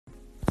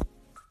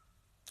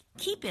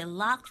Keep it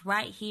locked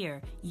right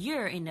here.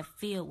 You're in the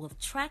field with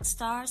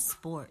Trackstar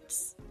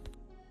Sports.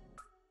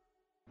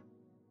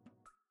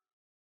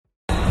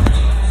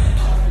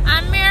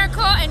 I'm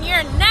Miracle, and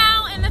you're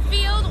now in the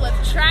field with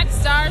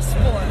Trackstar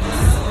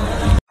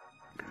Sports.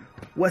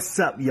 What's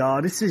up,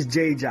 y'all? This is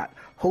Jay Jock,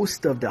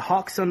 host of the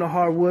Hawks on the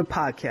Hardwood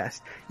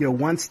podcast, your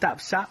one-stop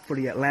shop for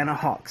the Atlanta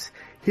Hawks.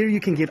 Here you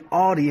can get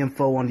all the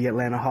info on the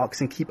Atlanta Hawks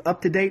and keep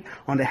up to date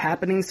on the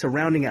happenings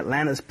surrounding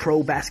Atlanta's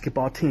pro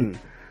basketball team.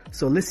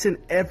 So listen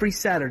every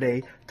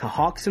Saturday to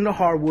Hawks on the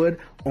Hardwood,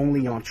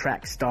 only on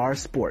Trackstar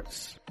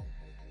Sports.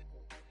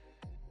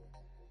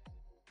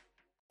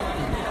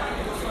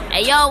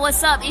 Hey, yo,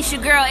 what's up? It's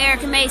your girl,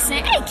 Erica Mason,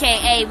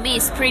 a.k.a.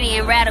 Miss Pretty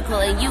and Radical,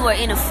 and you are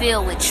in the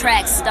field with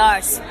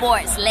Trackstar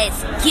Sports.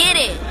 Let's get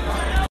it!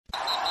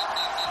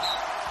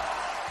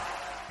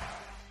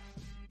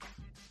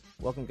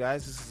 Welcome,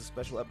 guys. This is a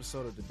special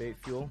episode of Debate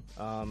Fuel.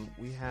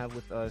 We have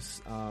with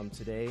us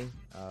today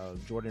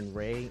Jordan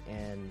Ray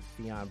and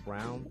Theon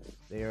Brown.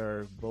 They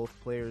are both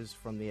players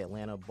from the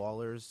Atlanta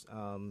Ballers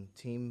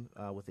team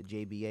with the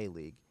JBA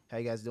League. How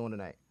you guys doing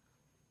tonight?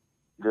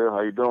 Good.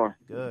 How you doing?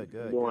 Good.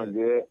 Doing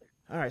good.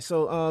 All right.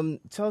 So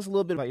tell us a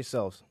little bit about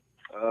yourselves.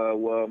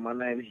 Well, my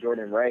name is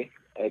Jordan Ray,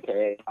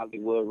 a.k.a.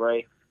 Hollywood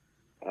Ray.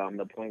 I'm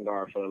the point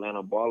guard for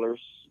Atlanta Ballers.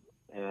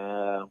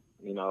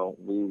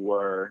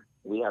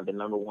 We have the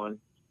number one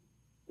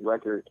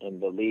record in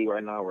the league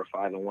right now. We're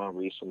 5-1.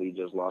 Recently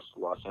just lost to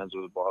Los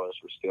Angeles Ballers.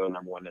 We're still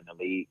number one in the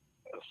league,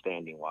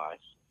 standing-wise.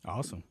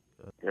 Awesome.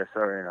 Yes,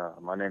 sir.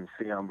 And my name is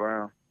Theon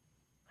Brown.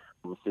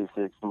 I'm a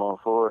 6'6"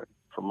 small forward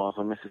from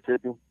Marshall,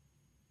 Mississippi,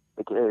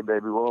 a.k.a.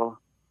 Baby Wall.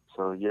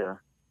 So, yeah.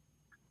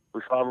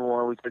 We're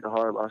 5-1. We took a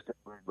hard loss,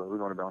 but we're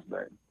going to bounce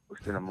back. We're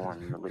still number one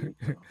in the league.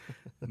 So.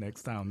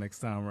 Next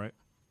time, right?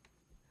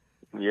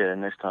 Yeah,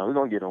 next time. We're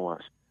going to get on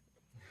once.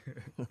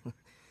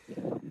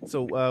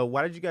 So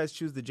why did you guys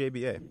choose the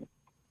JBA?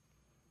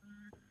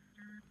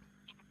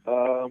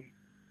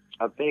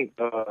 I think,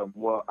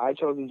 I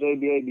chose the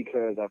JBA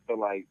because I feel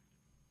like,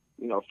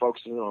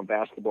 focusing on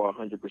basketball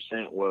 100%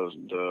 was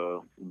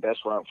the best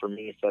route for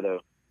me instead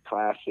of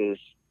classes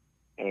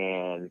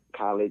and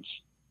college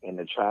and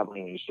the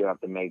traveling. You still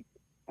have to make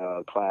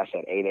class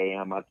at 8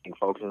 a.m. I think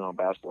focusing on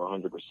basketball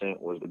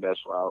 100% was the best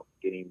route,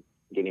 getting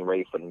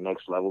ready for the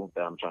next level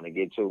that I'm trying to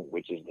get to,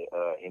 which is the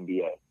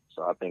NBA.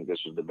 So I think this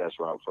was the best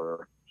route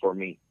for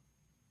me.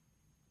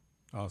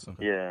 Awesome.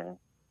 Yeah,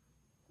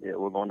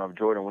 we're going off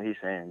Jordan when he's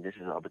saying this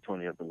is an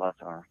opportunity of a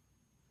lifetime.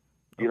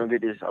 You don't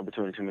get this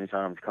opportunity too many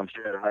times. Come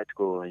straight out of high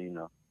school and,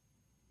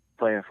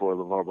 playing for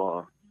LeVar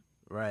Ball.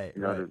 Right.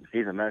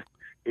 He's a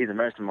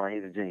mastermind.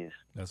 He's a genius.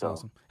 That's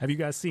awesome. Have you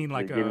guys seen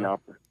an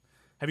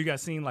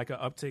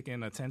uptick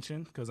in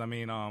attention? Because,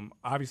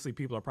 obviously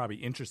people are probably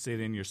interested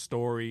in your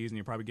stories and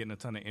you're probably getting a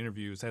ton of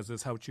interviews. Has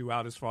this helped you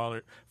out as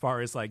far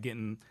as like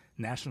getting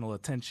national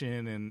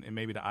attention and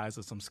maybe the eyes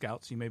of some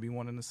scouts you may be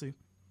wanting to see?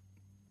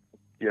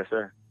 Yes,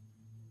 sir.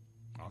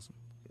 Awesome.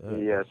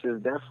 Yes,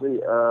 it's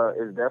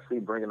definitely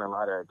bringing a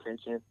lot of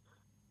attention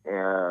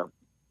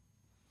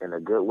in a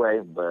good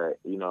way. But,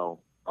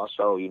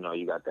 also,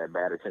 you got that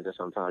bad attention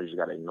sometimes. You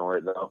got to ignore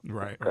it, though.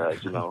 Right. Because,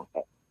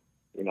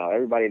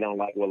 everybody don't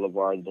like what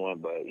LeVar is doing,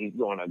 but he's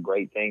doing a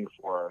great thing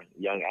for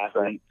young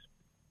athletes.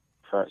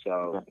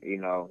 So,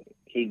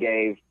 he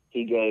gave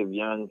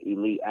young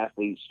elite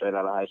athletes straight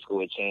out of high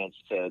school a chance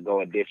to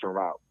go a different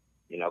route,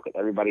 because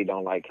everybody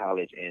don't like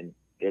college, and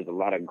there's a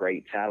lot of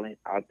great talent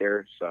out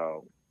there.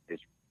 So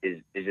it's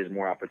just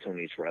more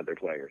opportunities for other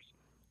players.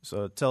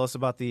 So tell us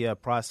about the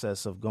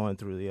process of going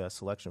through the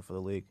selection for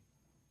the league.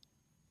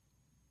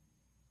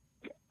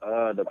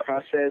 The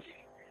process,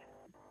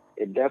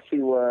 it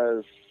definitely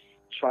was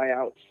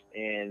tryouts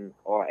in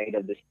all 8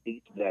 of the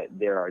seats that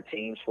there are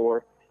teams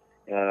for.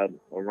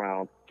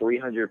 Around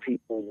 300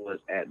 people was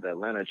at the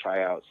Atlanta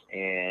tryouts,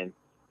 and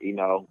you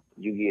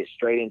get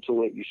straight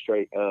into it. You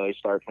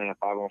start playing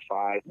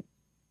 5-on-5.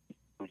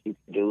 You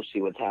do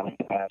see what talent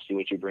you have, see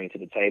what you bring to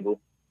the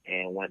table,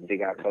 and once they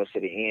got close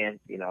to the end,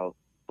 it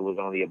was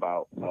only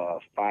about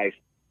 5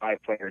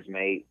 players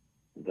made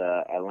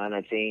the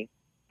Atlanta team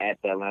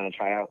at the Atlanta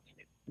tryouts,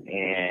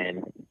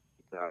 and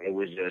it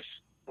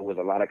was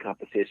a lot of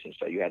competition,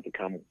 so you had to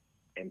come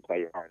and play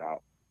your heart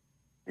out.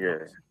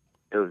 Yeah.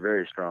 It was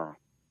very strong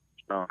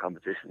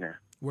competition there.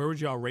 Where would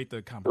y'all rate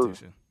the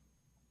competition?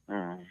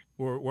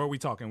 Where are we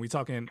talking? We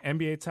talking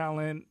NBA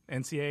talent,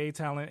 NCAA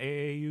talent,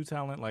 AAU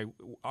talent? Like,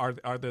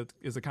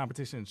 is the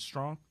competition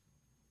strong?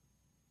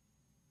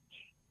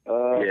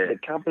 The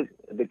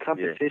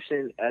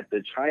competition at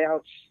the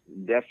tryouts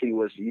definitely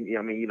was. It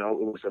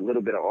was a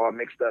little bit of all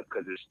mixed up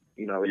because it's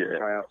the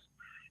tryouts.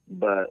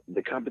 But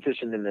the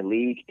competition in the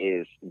league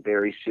is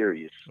very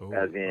serious.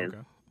 As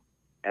in,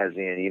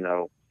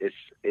 it's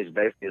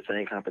basically the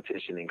same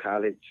competition in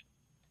college.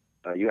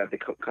 You have to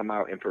come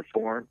out and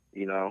perform.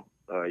 You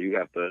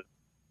have to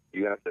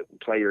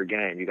play your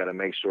game. You got to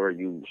make sure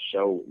you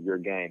show your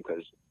game,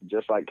 because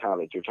just like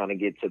college, you're trying to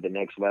get to the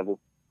next level,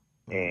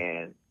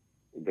 and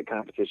the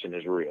competition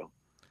is real.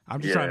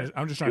 I'm just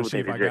trying to see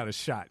if I got a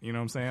shot. You know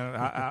what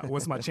I'm saying?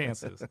 What's my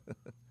chances?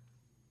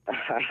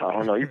 I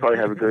don't know. You probably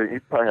have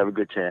a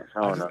good chance.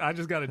 I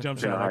just got a jump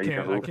shot. I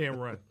can't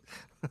run.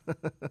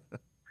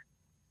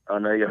 Oh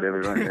no, you got to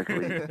run next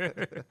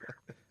week.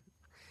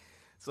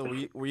 So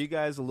were you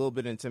guys a little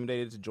bit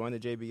intimidated to join the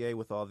JBA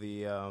with all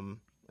the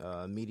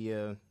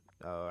media,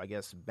 I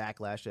guess,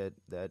 backlash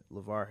that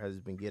LeVar has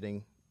been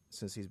getting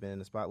since he's been in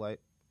the spotlight?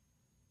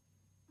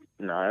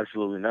 No,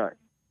 absolutely not.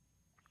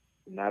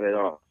 Not at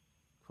all.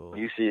 Cool.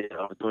 When you see it,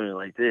 I'm doing it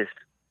like this.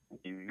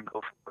 You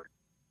go for it.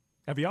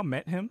 Have y'all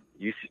met him?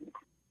 Yeah,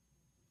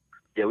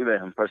 we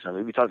met him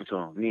personally. We be talking to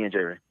him, me and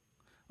Jerry.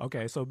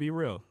 Okay, so be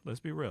real. Let's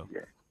be real.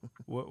 Yeah.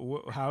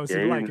 How is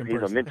he like in person?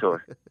 He's a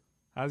mentor.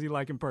 How's he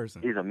like in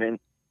person? He's a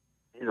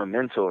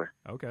mentor.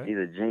 Okay. He's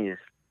a genius.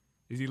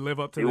 Does he live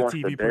up to the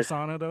TV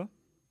persona, though?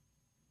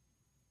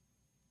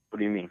 What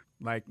do you mean?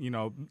 Like,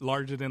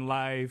 larger than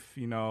life,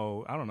 I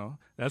don't know.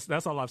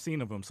 That's all I've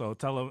seen of him. So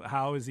tell him,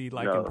 how is he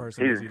like in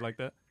person? Is he like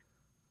that?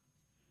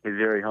 He's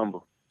very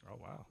humble. Oh,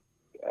 wow.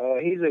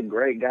 He's a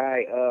great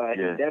guy.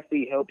 He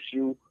definitely helps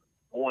you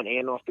on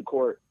and off the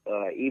court.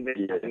 He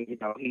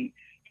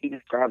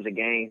describes the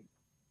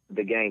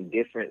game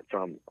different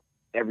from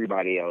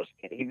everybody else.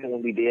 And even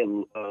when we did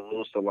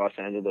lose to Los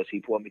Angeles, he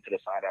pulled me to the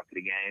side after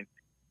the game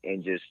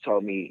and just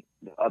told me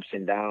the ups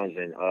and downs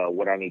and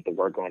what I need to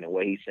work on and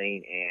what he's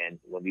seen. And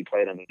when we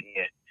played him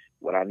again,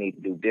 what I need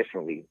to do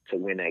differently to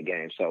win that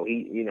game. So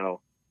he's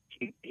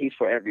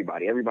for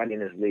everybody. Everybody in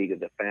this league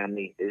is a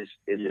family. Is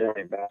more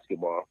than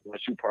basketball.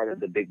 Once you're part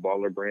of the Big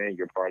Baller brand,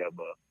 you're part of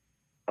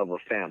a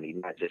family,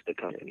 not just a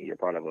company. You're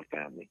part of a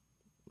family.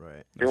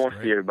 Right. He wants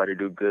to see everybody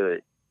do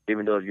good,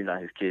 even though you're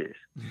not his kids.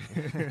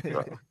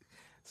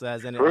 So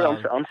has any?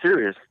 I'm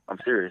serious. I'm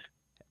serious.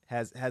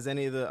 Has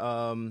any of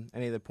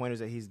the pointers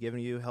that he's given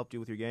you helped you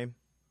with your game?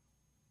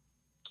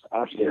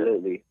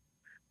 Absolutely.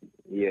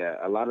 Yeah,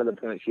 a lot of the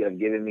points he has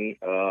given me,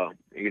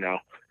 it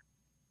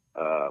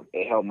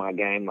helped my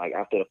game. Like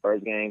after the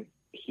first game,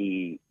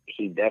 he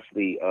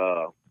definitely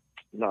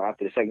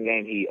after the second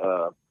game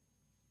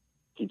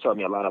he taught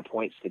me a lot of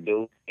points to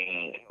do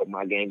and helped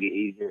my game get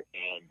easier.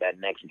 And that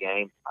next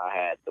game, I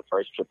had the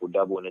first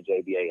triple-double in the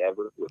JBA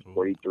ever with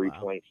 43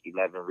 points,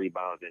 11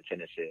 rebounds, and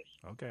 10 assists.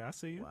 Okay, I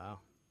see you. Wow.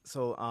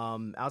 So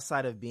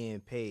outside of being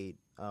paid,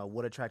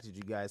 what attracted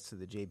you guys to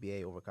the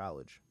JBA over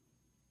college?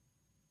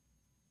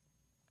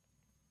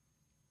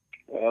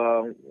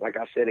 Like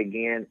I said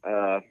again,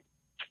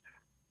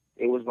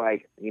 it was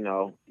like,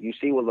 you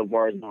see what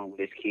LeVar's doing with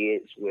his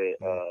kids,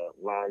 with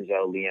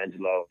Lonzo,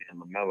 LiAngelo,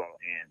 and LaMelo,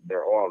 and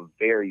they're all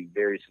very,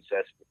 very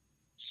successful.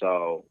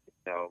 So,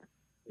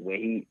 when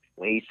he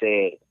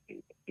said,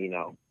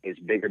 it's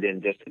bigger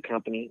than just a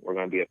company, we're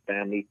going to be a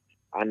family,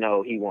 I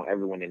know he wants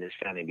everyone in his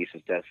family to be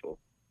successful.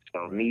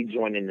 So me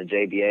joining the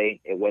JBA,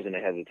 it wasn't a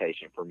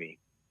hesitation for me.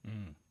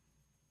 Mm.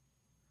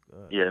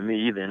 Yeah,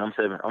 me either. And I'm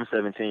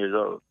 17 years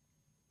old.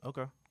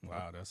 Okay.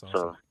 Wow, that's awesome.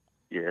 So,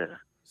 yeah.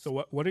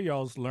 So what are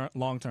y'all's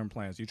long-term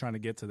plans? You trying to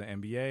get to the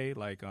NBA?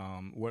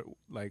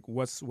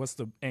 What's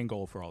the end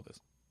goal for all this?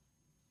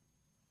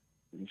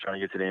 I'm trying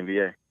to get to the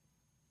NBA.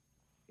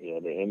 Yeah,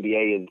 the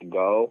NBA is the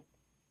goal.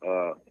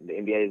 The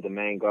NBA is the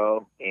main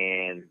goal,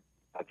 and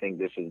I think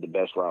this is the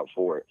best route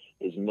for it.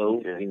 It's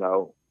new,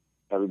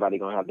 everybody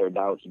gonna have their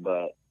doubts,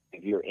 but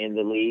if you're in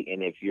the league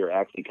and if you're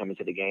actually coming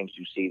to the games,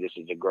 you see this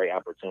is a great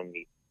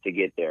opportunity to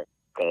get there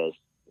because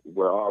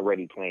we're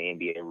already playing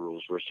NBA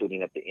rules. We're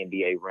shooting at the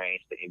NBA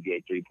range, the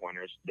NBA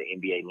three-pointers, the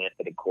NBA length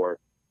of the court.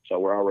 So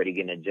we're already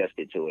getting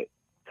adjusted to it.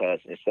 Because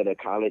instead of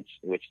college,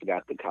 which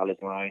got the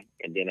college line,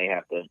 and then they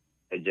have to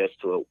adjust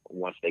to it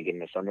once they get in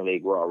the summer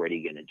league, we're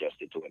already getting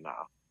adjusted to it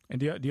now. And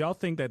do y'all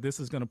think that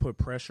this is going to put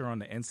pressure on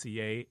the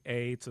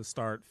NCAA to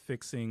start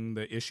fixing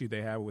the issue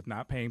they have with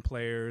not paying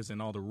players and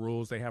all the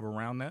rules they have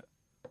around that?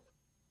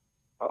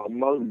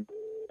 Most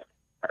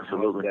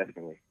Absolutely.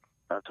 definitely.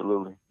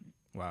 Absolutely.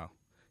 Wow.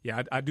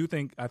 Yeah, I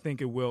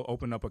think it will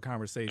open up a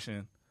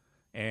conversation,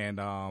 and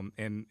I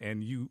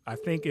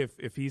think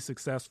if he's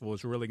successful,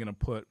 it's really going to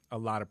put a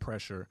lot of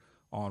pressure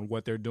on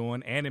what they're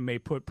doing, and it may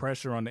put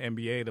pressure on the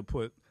NBA to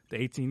put the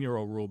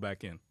 18-year-old rule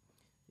back in.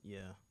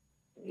 Yeah.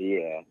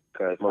 Yeah,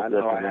 because I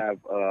know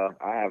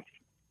I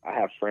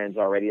have friends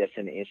already that's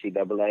in the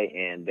NCAA,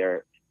 and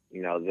they're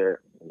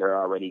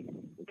already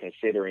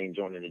considering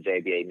joining the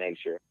JBA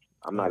next year.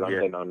 I'm not gonna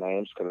say no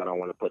names because I don't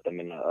want to put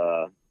them in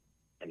the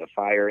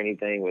fire or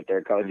anything with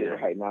their coaches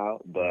right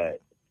now.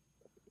 But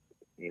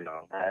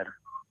I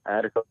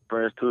had a couple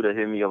friends too that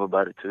hit me up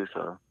about it too.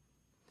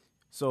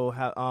 So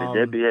how the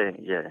JBA,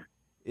 yeah.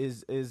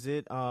 Is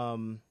it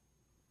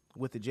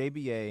with the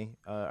JBA?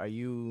 Are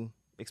you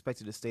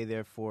expected to stay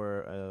there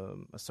for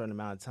a certain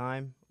amount of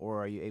time,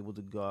 or are you able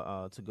to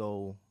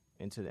go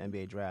into the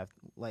NBA draft,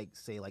 like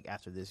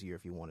after this year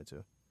if you wanted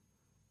to?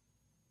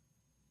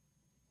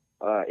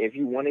 If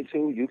you wanted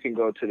to, you can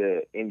go to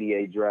the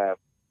NBA draft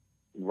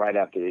right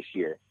after this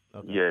year.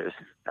 Okay. Yes,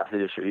 after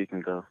this year you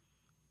can go.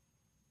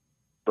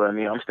 But I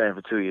mean, I'm staying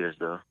for 2 years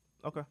though.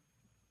 Okay.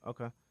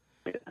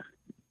 Yeah.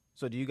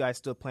 So do you guys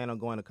still plan on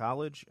going to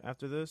college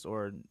after this,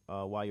 or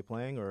while you're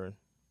playing, or?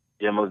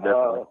 Yeah, most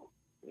definitely.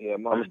 Yeah,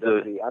 most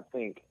definitely. I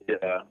think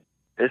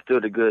it's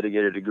still the good to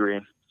get a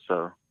degree.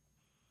 So,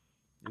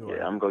 Right.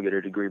 yeah, I'm going to get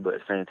a degree, but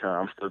at the same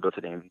time, I'm still go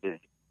to the NBA.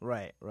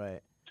 Right.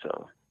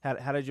 So,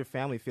 How did your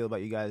family feel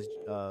about you guys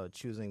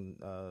choosing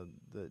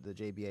the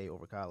JBA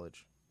over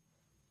college?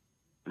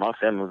 my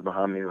family was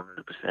behind me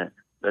 100%.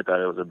 They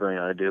thought it was a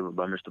brilliant idea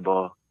by Mr.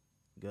 Ball.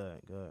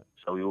 Good.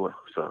 So it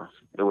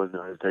wasn't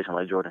no hesitation,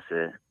 like Jordan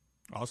said.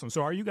 Awesome.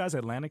 So are you guys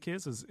Atlanta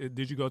kids?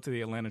 Did you go to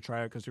the Atlanta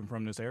Triad because you're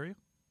from this area?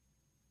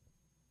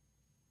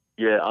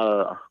 Yeah,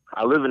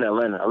 I live in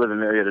Atlanta. I live in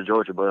Marietta,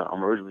 Georgia, but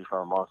I'm originally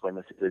from Moss Lake,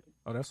 Mississippi.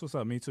 Oh, that's what's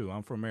up. Me too.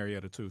 I'm from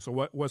Marietta too. So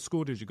what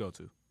school did you go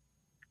to?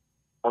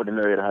 I went to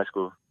Marietta High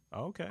School.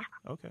 Oh, okay.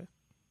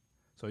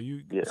 So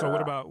Yeah, So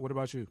what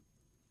about you?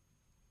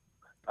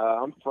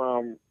 I'm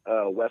from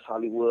West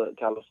Hollywood,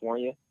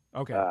 California.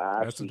 Okay,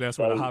 I that's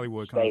actually where the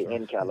Hollywood comes stay from.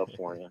 in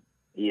California.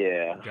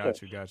 Yeah,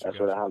 Got you. That's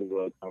where the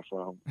Hollywood comes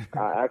from.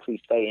 I actually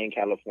stay in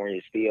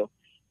California still,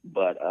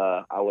 but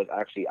I was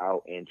actually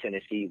out in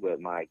Tennessee with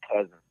my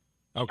cousin,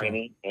 Okay.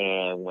 Kenny,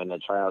 and when the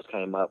trials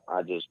came up,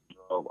 I just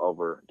drove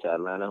over to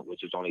Atlanta,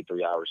 which is only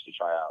 3 hours to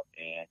try out,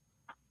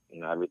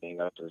 and everything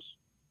else is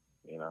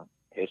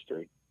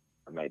history.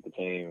 I made the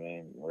team,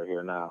 and we're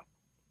here now.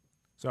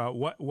 So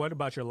what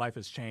about your life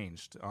has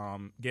changed?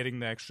 Getting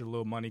the extra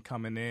little money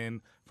coming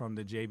in from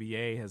the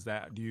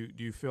JBA,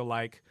 do you feel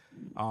like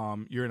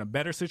you're in a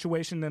better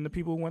situation than the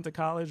people who went to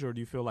college, or do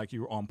you feel like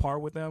you're on par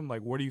with them?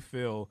 Like, where do you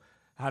feel?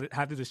 How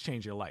did this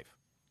change your life?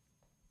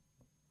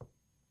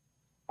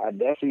 I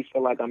definitely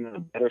feel like I'm in a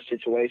better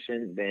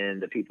situation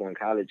than the people in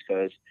college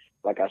because,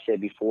 like I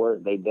said before,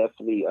 they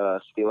definitely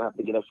still have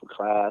to get up for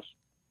class,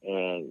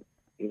 and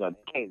they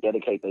can't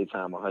dedicate their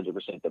time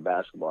 100% to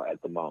basketball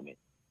at the moment.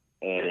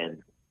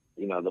 And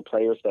the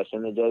players that's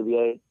in the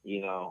JBA,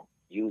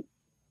 you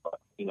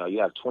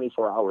have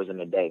 24 hours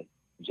in a day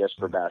just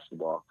for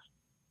basketball,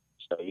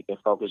 so you can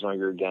focus on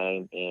your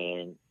game,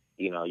 and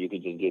you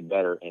can just get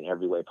better in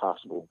every way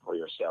possible for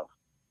yourself.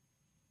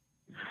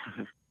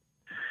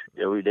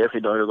 Yeah, we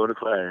definitely don't even go to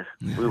class.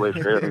 We wait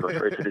straight up and go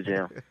straight to the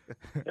gym,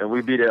 and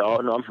we be there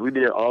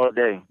all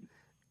day,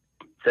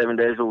 7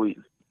 days a week.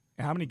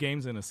 And how many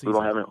games in a season? We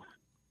don't have it.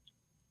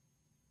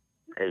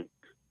 8.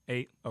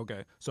 8.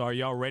 Okay. So are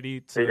y'all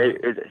ready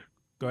to?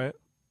 Go ahead.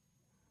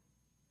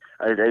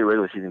 It's 8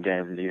 regular season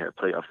games, and then you have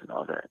playoffs and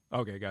all that.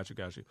 Okay, got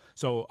you.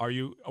 So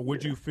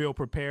would you feel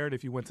prepared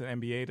if you went to the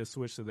NBA to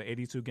switch to the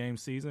 82-game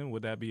season?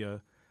 Would that be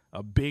a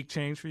big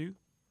change for you?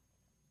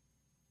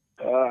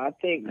 I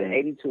think the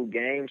 82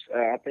 games,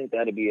 I think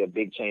that'd be a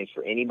big change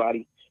for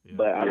anybody,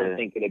 but I don't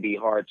think it'd be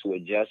hard to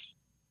adjust.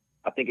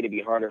 I think it'd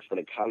be harder for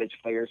the college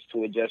players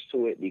to adjust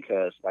to it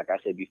because, like I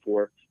said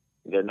before,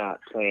 they're not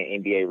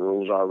playing NBA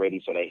rules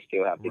already, so they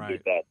still have to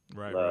get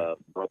that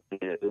broken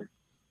in,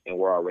 and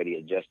we're already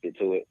adjusted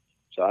to it.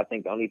 So I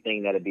think the only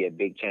thing that'd be a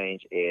big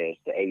change is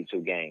the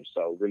 82 games.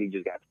 So really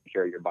just got to take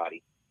care of your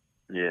body.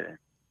 Yeah.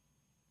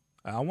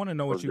 I want to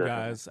know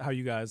how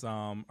you guys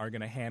are going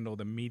to handle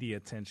the media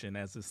attention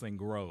as this thing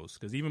grows.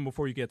 Because even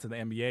before you get to the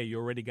NBA, you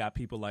already got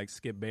people like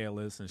Skip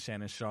Bayless and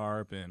Shannon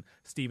Sharp and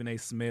Stephen A.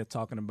 Smith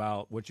talking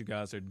about what you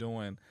guys are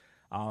doing.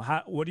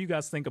 What do you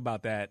guys think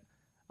about that?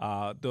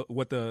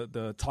 What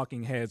the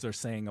talking heads are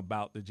saying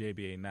about the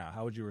JBA now?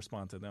 How would you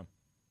respond to them?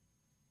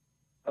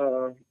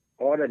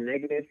 All the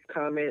negative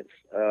comments,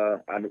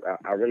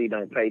 I really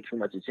don't pay too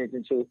much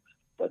attention to,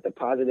 but the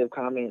positive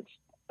comments,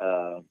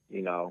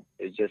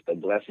 it's just a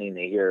blessing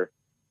to hear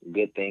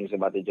good things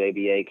about the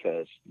JBA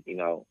because,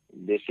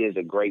 this is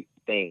a great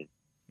thing.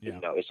 Yeah.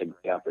 It's a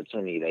great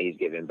opportunity that he's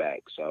giving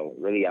back. So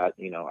really, I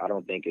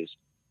don't think it's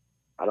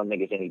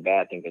any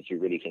bad thing that you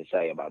really can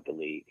say about the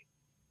league.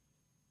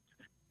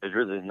 It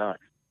really is not.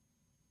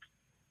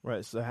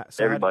 Right. So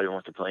everybody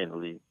wants to play in the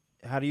league.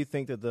 How do you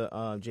think that the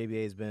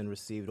JBA has been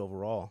received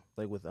overall,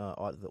 like with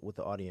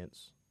the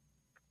audience?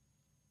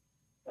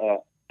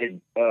 It's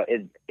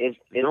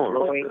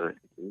growing. Really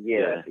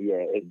yeah,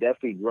 it's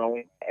definitely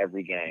growing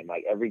every game.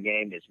 Like every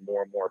game, is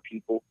more and more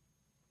people.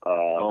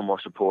 More and more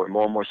support,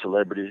 more and more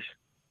celebrities.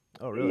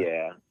 Oh, really?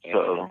 Yeah.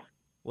 So,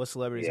 what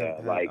celebrities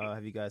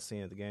have you guys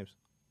seen at the games?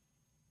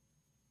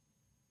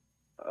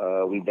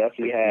 We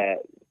definitely had.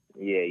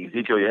 Yeah,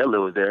 Ezekiel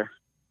Yedlin was there.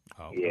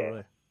 Oh, yeah.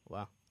 Really?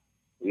 Wow.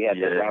 We had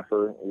the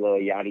rapper Lil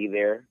Yachty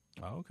there.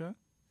 Oh, okay.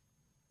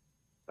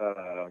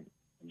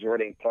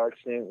 Jordan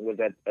Clarkson was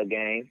at a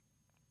game.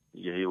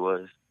 Yeah, he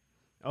was.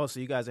 Oh, so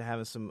you guys are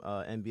having some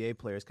NBA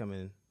players come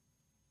in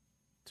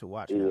to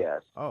watch now.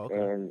 Yes. Oh,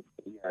 okay.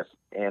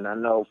 And I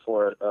know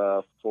for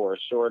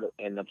short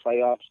in the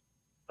playoffs,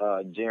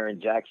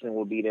 Jaren Jackson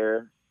will be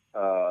there.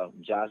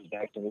 Josh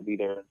Jackson will be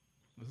there.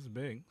 This is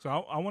big. So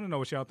I want to know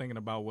what y'all thinking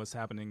about what's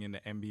happening in the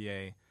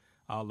NBA.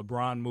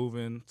 LeBron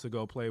moving to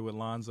go play with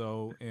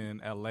Lonzo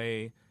in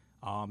L.A.,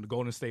 the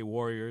Golden State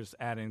Warriors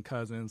adding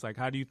Cousins. Like,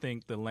 how do you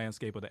think the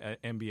landscape of the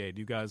NBA?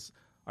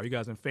 Are you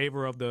guys in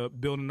favor of the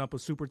building up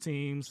of super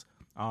teams?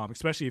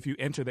 Especially if you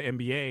enter the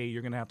NBA,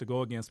 you're going to have to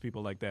go against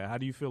people like that. How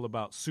do you feel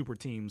about super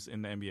teams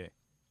in the NBA?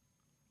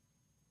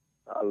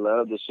 I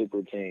love the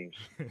super teams.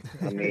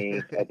 I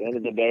mean, at the end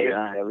of the day,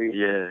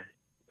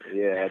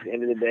 Yeah, at the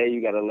end of the day,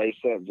 you got to lace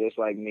up just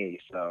like me.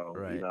 So,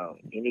 Right.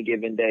 any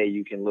given day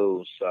you can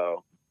lose.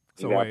 So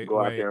you got to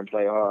go out there and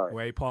play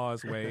hard.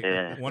 Pause.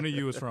 Yeah. One of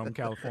you is from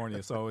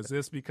California. So is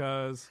this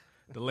because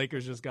the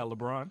Lakers just got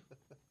LeBron?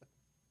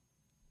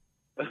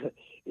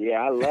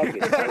 Yeah, I love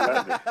it.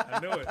 I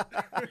knew it.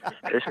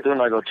 It's still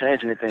not gonna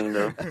change anything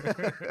though.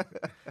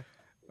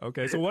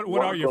 Okay, so what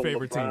are your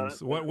favorite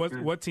teams?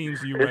 What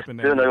teams do you It's repping?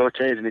 still not gonna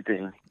change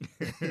anything.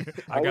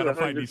 I gotta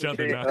find each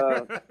other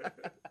now.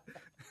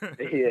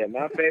 Yeah,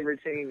 my favorite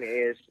team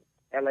is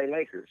LA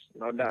Lakers,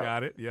 no doubt.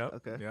 Got it. Yep.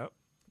 Okay. Yep.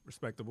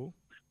 Respectable.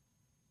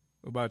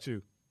 What about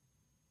you?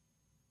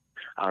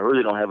 I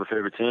really don't have a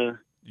favorite team.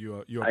 You a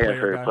I got a player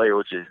favorite guy? player,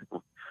 which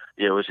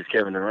is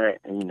Kevin Durant,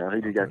 and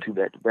he just got 2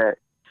 back-to-back.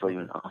 So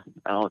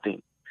I don't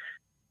think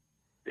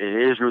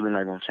it is really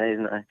not gonna change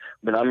nothing.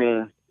 But I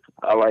mean,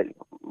 I like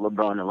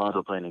LeBron and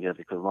Lonzo playing together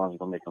because Lonzo's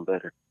gonna make them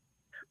better.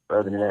 But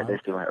other than that, they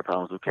still have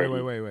problems with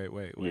KD.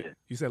 Wait. Yeah.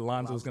 You said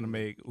Lonzo's gonna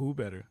make who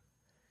better?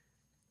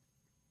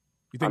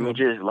 You I think mean,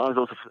 just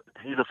Lonzo's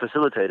he's a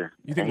facilitator.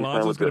 you think And he's playing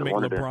Lonzo's with gonna make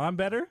one of them. LeBron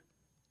better?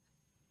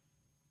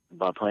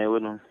 By playing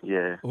with him?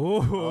 Yeah.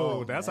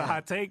 Oh, that's a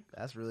hot take.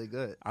 That's really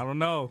good. I don't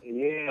know.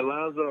 Yeah,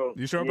 Lonzo.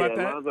 You sure about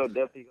that? Lonzo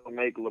definitely gonna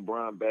make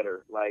LeBron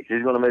better. Like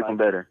He's gonna make him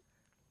better.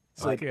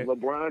 Okay.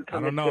 LeBron I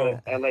coming don't know.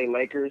 to LA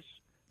Lakers.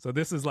 So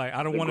this is like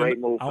I don't It's a want great to.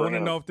 move I for want to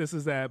him. know if this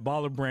is that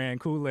baller brand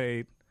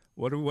Kool-Aid.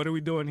 What are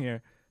we doing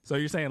here? So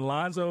you're saying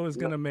Lonzo is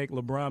gonna make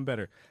LeBron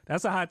better?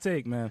 That's a hot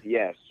take, man.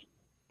 Yes.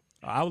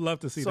 I would love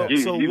to see So, that.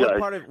 so You what guys-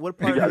 part of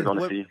you guys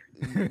gonna see.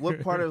 what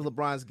part of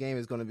LeBron's game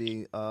is going to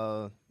be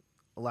a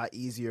lot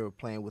easier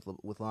playing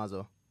with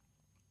Lonzo?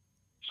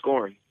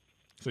 Scoring.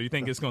 So you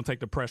think it's gonna take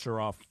the pressure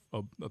off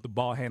of the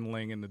ball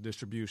handling and the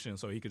distribution,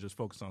 so he could just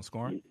focus on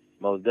scoring?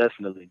 Most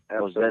definitely.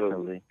 Most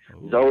Absolutely.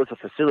 definitely. Zoe is a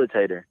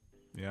facilitator.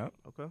 Yeah.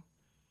 Okay.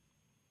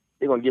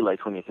 He's gonna get like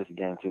 20 assists a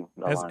game too.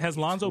 No lie. Has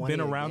Lonzo 20 been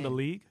a around the game.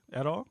 league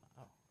at all?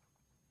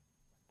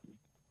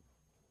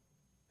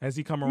 Has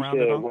he come You around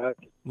said at all? what?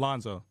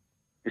 Lonzo.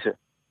 He said,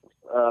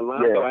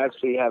 Lonzo Yeah.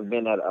 actually have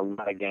been at a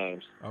lot of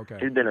games. Okay.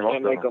 he's been in most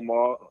Can't of make them. them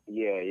all.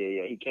 Yeah.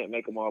 He can't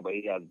make them all, but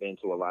he has been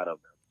to a lot of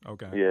them.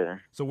 Okay. Yeah.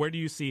 So where do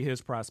you see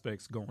his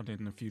prospects going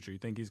in the future? You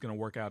think he's going to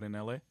work out in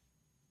LA?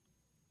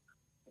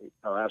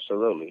 Oh,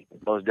 absolutely.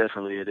 Most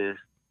definitely it is.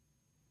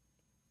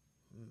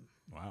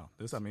 Wow.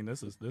 This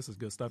is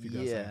good stuff you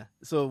guys Yeah. saying.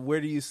 So where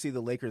do you see the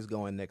Lakers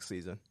going next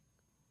season?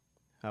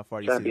 How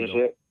far do you see them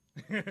Championship.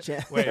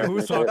 going? Wait,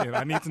 who's talking?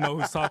 I need to know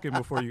who's talking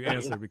before you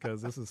answer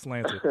because this is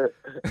slanted.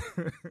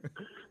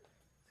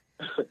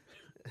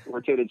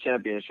 We're to the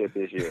championship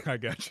this year. I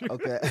got you.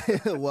 Okay.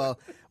 well,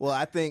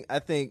 I think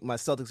my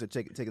Celtics are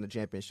taking the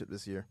championship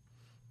this year.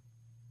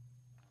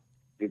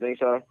 You think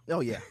so?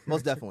 Oh yeah,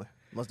 most definitely.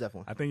 Most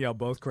definitely. I think y'all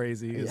both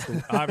crazy. It's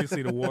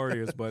obviously the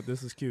Warriors, but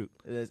this is cute.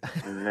 It is.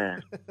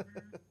 Man.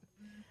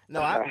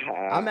 No,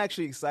 I'm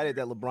actually excited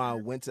that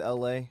LeBron went to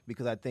LA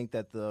because I think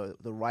that the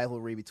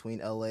rivalry between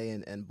LA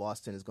and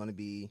Boston is going to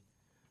be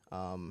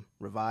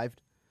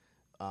revived.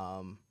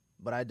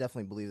 But I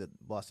definitely believe that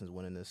Boston's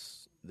winning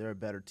this. They're a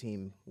better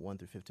team 1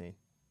 through 15,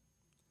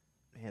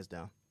 hands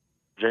down.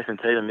 Jason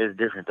Tatum is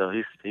different though.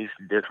 He's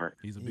different.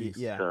 He's a beast.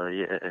 Yeah. So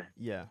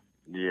Yeah.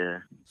 yeah.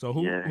 So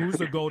who's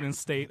the Golden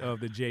State of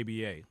the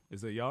JBA?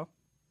 Is it y'all?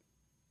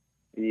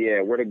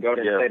 Yeah, we're the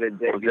Golden Yeah, State of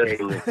most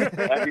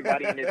JBA.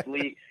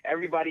 definitely.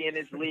 Everybody in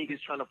this league is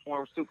trying to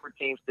form super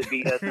teams to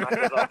beat us, knock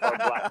us off our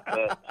block.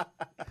 But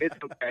it's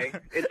okay.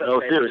 It's okay. No,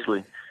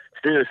 seriously,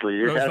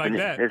 it's it's like happening.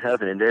 that. It's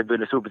happening. They've been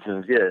the super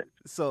teams. Yeah.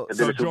 So They've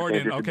So been the super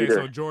Jordan, teams okay, just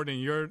to so be Jordan,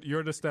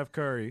 you're the Steph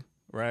Curry,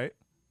 right?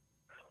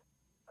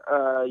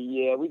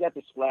 Yeah, we got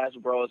the Splash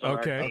Bros. On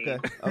Okay. our team.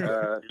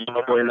 Okay. You got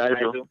my boy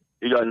Nigel.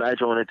 You got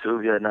Nigel on it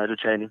too. Yeah, Nigel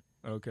Chaney.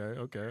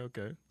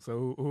 Okay.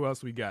 So who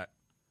else we got?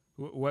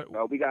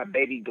 What? We got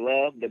Baby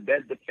Glove, the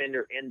best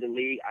defender in the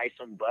league,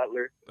 Ison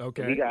Butler.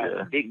 Okay. We got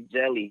Yeah. Big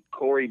Jelly,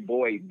 Corey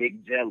Boyd,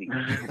 Big Jelly.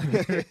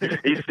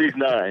 He's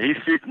 6'9". He's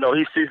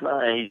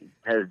 6'9". He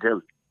has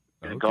jelly.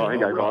 He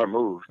got guard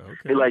moves. Okay.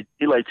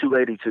 He like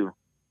 282.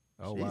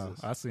 Oh wow,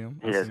 Jesus. I see him.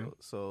 Yeah.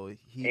 So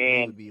he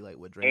And- would be like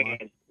what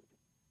Draymond.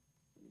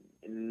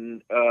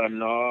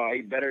 No,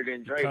 he's better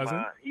than Draymond.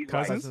 Cousin? He's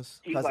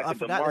Cousins? like I a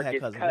forgot they had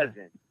DeMarcus Cousins, yeah.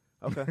 cousin.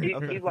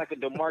 Okay. He's like a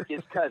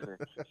DeMarcus cousin.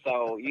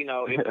 So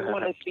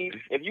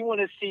if you want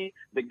to see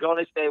the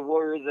Golden State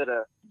Warriors at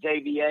a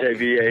JBA,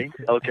 JBA.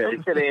 Okay.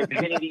 come to the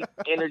Infinity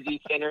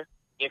Energy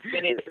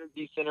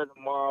Center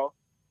tomorrow.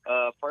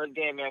 First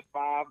game at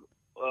 5.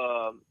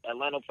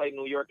 Atlanta play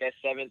New York at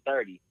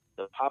 7:30.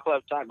 The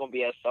pop-up shot gonna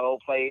be at Soul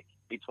Play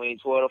between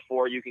 12 to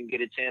 4. You can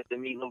get a chance to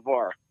meet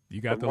LeVar. You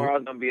got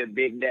Tomorrow's gonna be a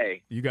big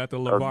day. the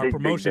LeVar big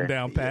promotion day.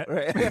 down, Pat.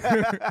 Right.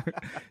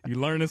 You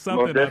learning Most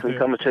something out definitely there.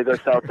 come and check us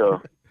out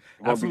though.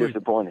 Won't Absolutely. be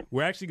disappointed.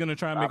 We're actually gonna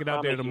try and make it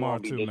out there I promise you tomorrow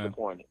won't be too, man.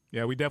 disappointed.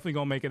 Yeah, we definitely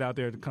gonna make it out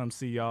there to come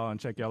see y'all and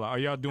check y'all out. Are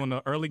y'all doing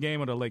the early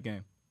game or the late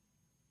game?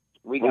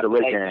 We We're got the the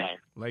late late game. game.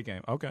 Late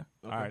game. Okay.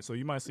 All right. So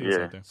you might see us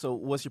Yeah. out there. So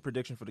what's your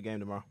prediction for the game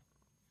tomorrow?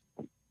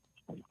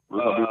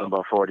 We're gonna beat them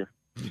by 40.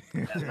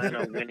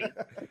 Atlanta winning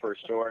for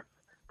sure.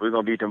 We're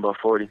gonna beat them by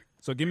 40.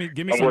 So give me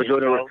My some boy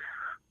Jordan,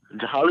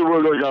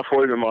 Hollywood goes down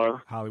 40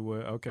 tomorrow.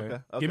 Hollywood. Okay.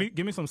 Okay.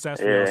 Give me some stats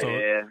for Yeah.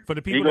 y'all. So for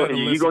the people You that are gonna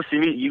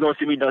listening, you gonna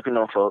see me dunking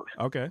on folks.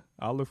 okay,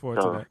 I'll look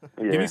forward to that.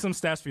 Yeah. Give me some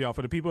stats for y'all.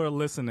 For the people that are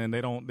listening,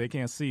 they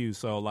can't see you.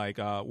 So like,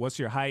 what's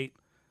your height,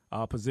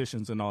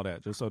 positions, and all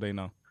that, just so they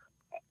know.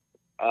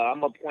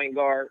 I'm a point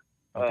guard,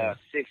 Okay.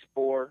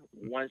 6'4",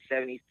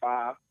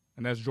 175.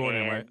 And that's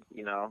Jordan, and, right?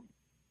 You know,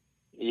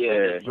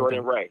 yeah,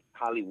 Jordan Ray,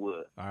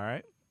 Hollywood. All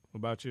right. What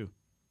about you?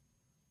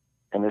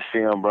 And it's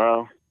Fionn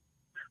Brown.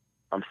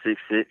 I'm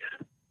 6'6",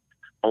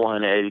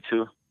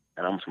 182,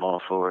 and I'm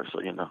small forward. So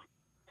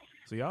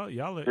So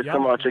y'all just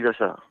come out, check us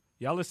out.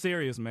 Y'all are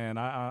serious, man.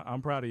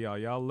 I'm proud of y'all.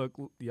 Y'all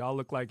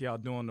look like y'all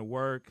doing the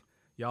work.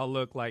 Y'all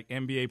look like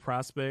NBA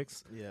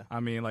prospects. Yeah.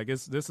 I mean, like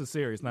this is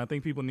serious, and I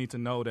think people need to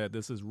know that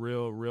this is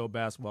real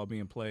basketball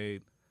being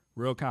played,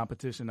 real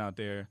competition out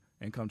there,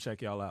 and come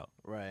check y'all out.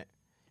 Right.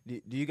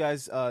 Do you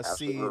guys see?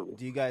 Absolutely.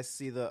 Do you guys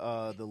see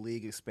the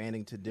league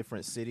expanding to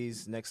different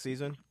cities next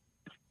season?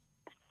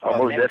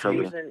 Oh, Next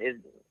definitely. season is,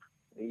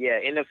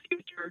 in the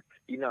future,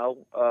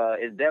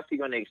 it's definitely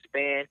going to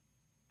expand.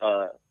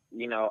 I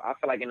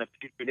feel like in the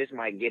future this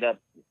might get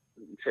up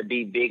to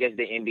be big as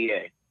the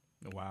NBA.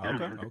 Wow.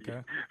 Okay. Okay.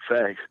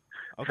 Facts.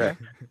 Okay.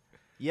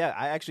 Yeah,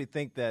 I actually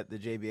think that the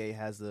JBA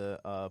has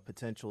the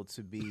potential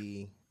to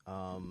be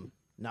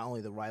not only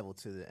the rival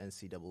to the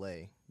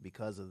NCAA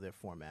because of their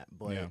format,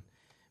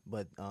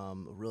 but a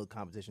real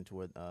competition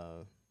toward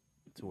the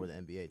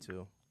NBA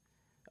too.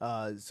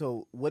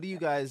 So what do you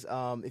guys,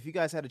 if you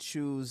guys had to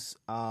choose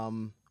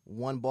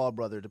one ball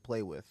brother to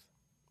play with,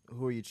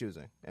 who are you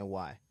choosing and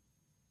why?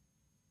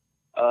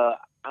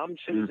 I'm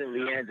choosing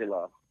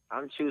LiAngelo.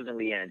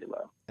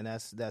 And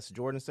that's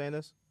Jordan saying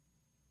this?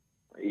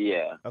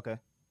 Yeah. Okay.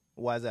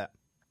 Why is that?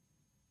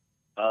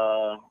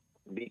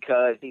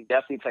 Because he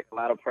definitely takes a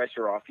lot of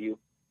pressure off you,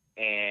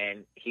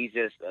 and he's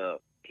just a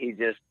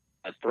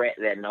threat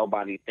that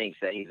nobody thinks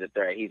that he's a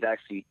threat. He's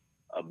actually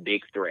a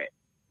big threat,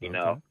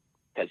 because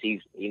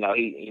he's he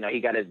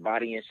got his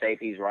body in shape.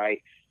 He's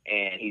right,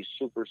 and he's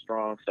super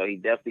strong. So he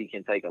definitely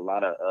can take a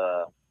lot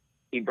of.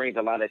 He brings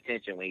a lot of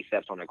attention when he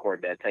steps on the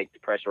court that takes the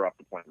pressure off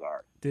the point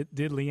guard. Did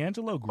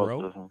LiAngelo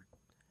grow?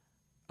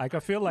 Like I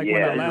feel like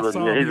Yeah, when I last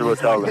saw him, he's he a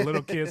was little like a taller.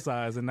 little kid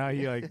size, and now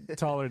he like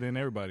taller than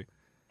everybody.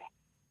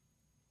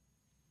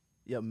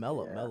 Yeah,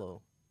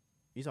 Melo.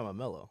 You talking about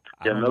Melo?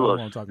 I Yeah, don't know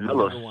who I'm talking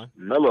about.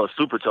 Melo's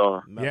super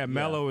tall. Yeah,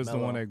 Melo is the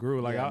one that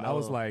grew. Like Yeah, I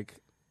was Melo. like,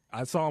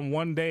 I saw him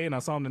one day and I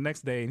saw him the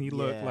next day, and he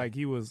looked Yeah. like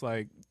he was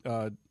like,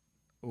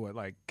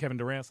 like Kevin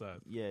Durant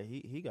size. Yeah,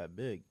 he got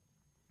big.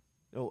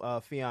 Oh,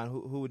 Fionn,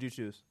 who would you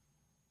choose?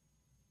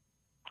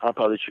 I'll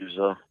probably choose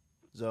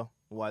Zoe.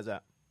 Why is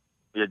that?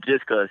 Yeah, just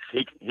because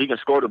he can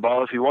score the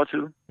ball if he wants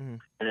to, Mhm. and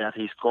then after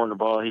he's scoring the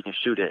ball, he can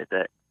shoot it at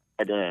that.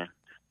 And then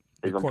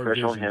they're The gonna court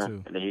pressure on vision, him,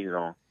 too. and then he's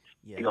gonna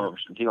Yeah.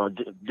 he gonna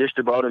dish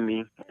the ball to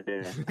me, and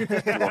then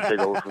he's gonna take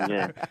over from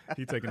there.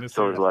 He taking this.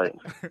 So it's like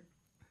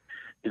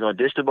he's gonna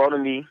dish the ball to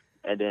me,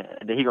 and then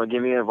he's gonna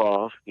get me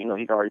involved. He can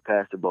already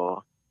pass the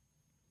ball.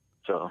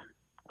 So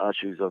I'll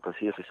choose Zoe because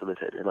he's a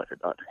facilitator like the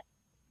doctor.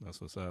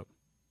 That's what's up.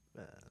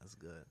 That's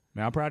good.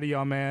 Man, I'm proud of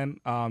y'all, man.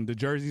 The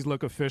jerseys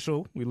look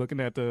official. We looking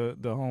at the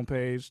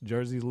homepage.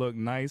 Jerseys look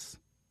nice.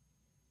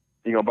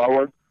 You gonna buy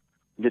one?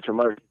 Get your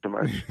merch.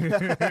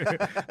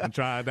 I'm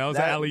trying. That was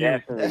an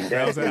alley-oop. Definitely.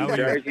 That was an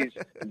alley-oop.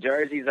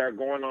 Jerseys are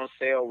going on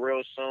sale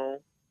real soon.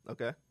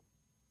 Okay.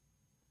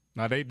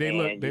 Now they And,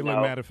 look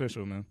mad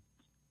official, man.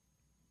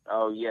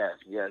 Oh yes,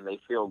 they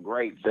feel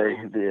great. They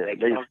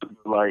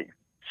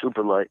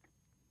super light.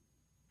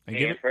 And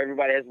And for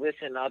everybody that's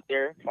listening out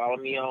there, follow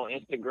me on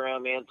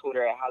Instagram and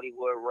Twitter at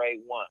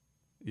HollywoodRay1.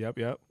 Yep.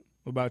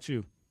 What about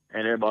you?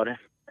 And everybody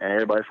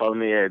follow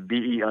me at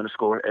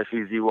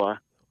BE_FEZY.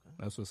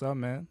 That's what's up,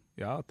 man.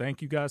 Y'all,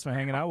 thank you guys for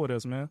hanging out with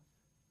us, man.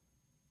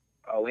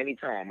 Oh,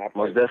 anytime. My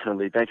Most pleasure.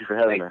 definitely. Thank you for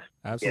having us.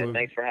 Absolutely. Yeah,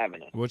 thanks for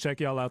having us. We'll check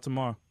y'all out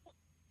tomorrow.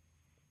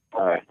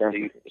 All right. Thank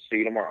you. See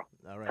you tomorrow.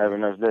 All right. Have a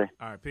nice day.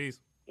 All right, peace.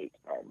 All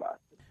right, bye.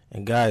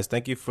 And guys,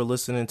 thank you for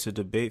listening to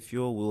Debate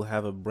Fuel. We'll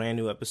have a brand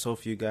new episode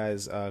for you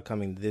guys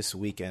coming this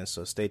weekend,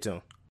 so stay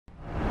tuned.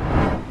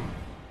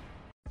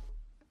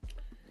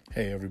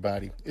 Hey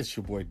everybody, it's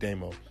your boy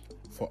Damo.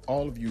 For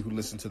all of you who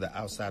listen to The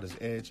Outsider's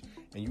Edge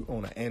and you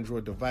own an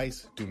Android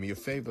device, do me a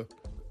favor.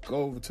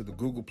 Go over to the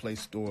Google Play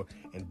Store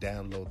and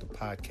download the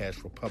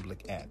Podcast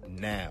Republic app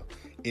now.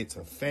 It's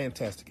a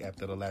fantastic app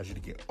that allows you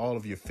to get all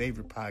of your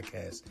favorite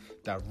podcasts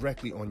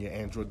directly on your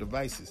Android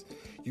devices.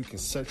 You can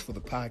search for the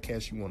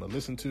podcast you want to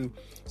listen to,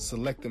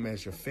 select them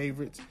as your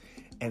favorites,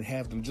 and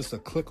have them just a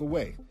click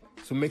away.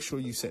 So make sure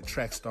you set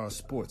Trackstar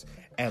Sports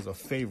as a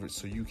favorite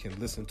so you can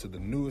listen to the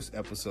newest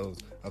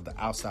episodes of The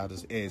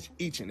Outsider's Edge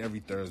each and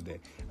every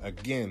Thursday.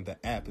 Again, the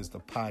app is the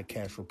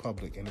Podcast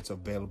Republic, and it's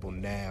available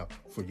now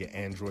for your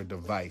Android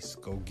device.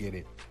 Go get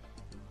it.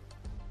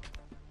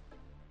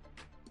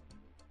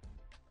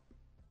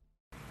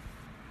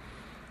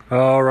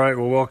 All right,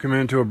 well, welcome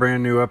into a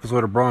brand new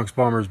episode of Bronx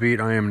Bombers Beat.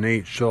 I am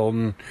Nate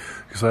Sheldon,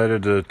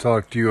 excited to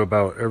talk to you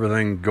about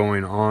everything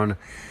going on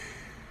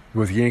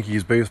with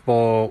Yankees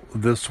baseball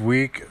this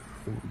week.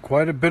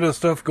 Quite a bit of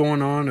stuff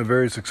going on. A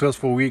very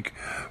successful week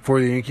for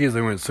the Yankees.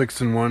 They went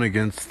 6-1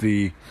 against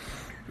the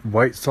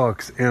White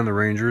Sox and the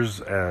Rangers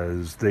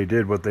as they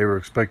did what they were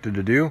expected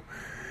to do.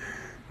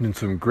 And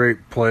some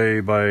great play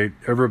by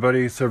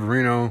everybody.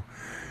 Severino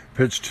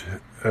pitched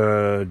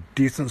a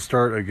decent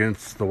start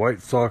against the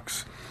White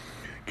Sox.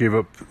 Gave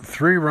up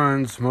 3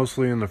 runs,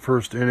 mostly in the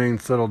first inning,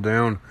 settled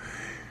down.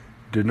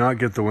 Did not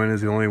get the win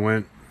as he only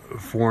went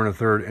 4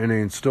 1/3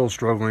 innings, still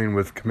struggling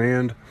with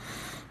command.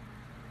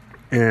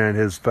 And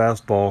his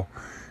fastball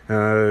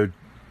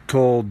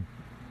told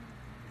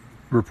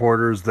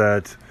reporters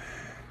that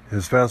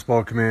his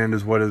fastball command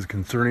is what is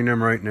concerning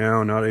him right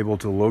now, not able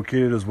to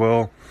locate it as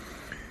well.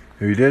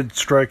 He did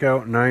strike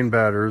out 9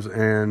 batters,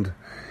 and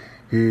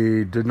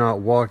he did not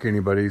walk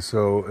anybody,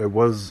 so it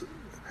was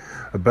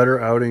a better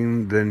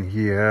outing than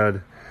he had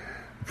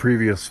the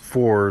previous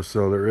 4,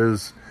 so there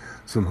is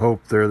some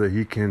hope there that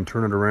he can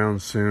turn it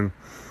around soon.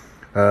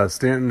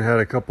 Stanton had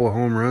a couple of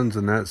home runs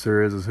in that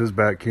series as his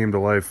bat came to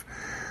life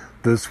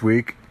this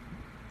week.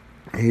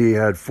 He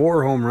had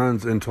 4 home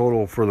runs in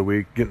total for the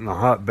week, getting a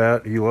hot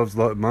bat. He loves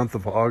the month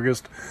of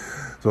August,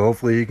 so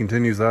hopefully he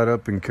continues that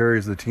up and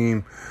carries the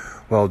team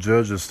while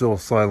Judge is still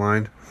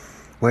sidelined.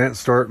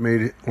 Lance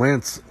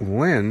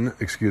Lynn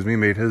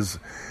made his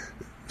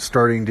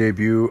starting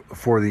debut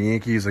for the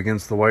Yankees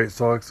against the White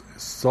Sox.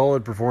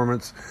 Solid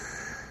performance.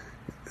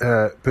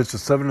 Pitched a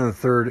 7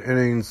 1/3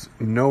 innings,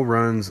 no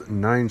runs,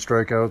 9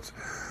 strikeouts.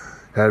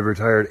 Had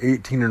retired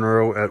 18 in a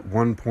row at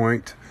one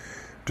point.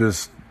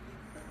 Just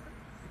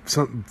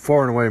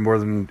far and away more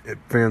than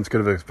fans could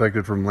have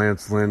expected from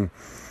Lance Lynn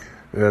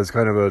as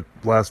kind of a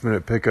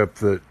last-minute pickup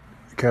that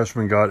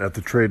Cashman got at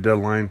the trade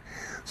deadline.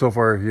 So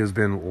far, he has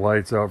been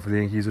lights out for the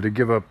Yankees. He did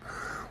give up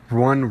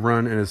 1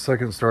 run in his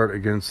second start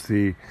against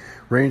the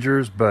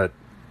Rangers, but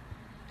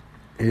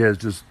he has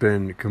just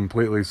been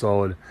completely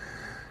solid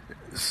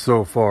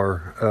so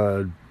far.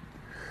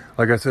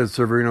 Like I said,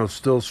 Severino's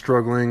still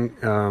struggling,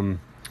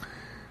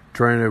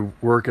 trying to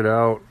work it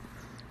out.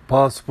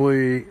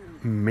 Possibly,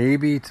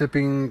 maybe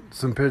tipping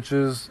some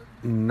pitches.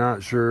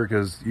 Not sure,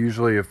 because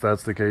usually if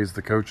that's the case,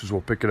 the coaches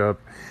will pick it up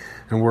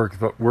and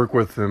work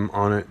with them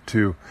on it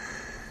to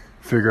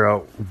figure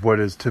out what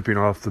is tipping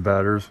off the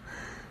batters.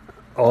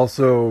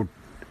 Also,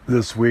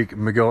 this week,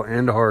 Miguel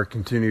Andujar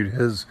continued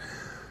his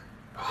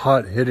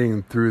hot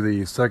hitting through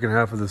the second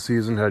half of the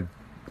season, had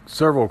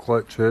several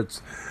clutch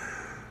hits,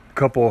 a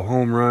couple of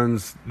home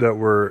runs that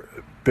were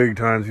big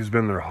times. He's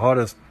been their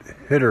hottest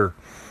hitter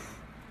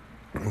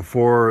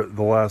for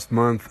the last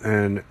month,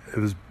 and it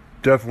has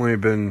definitely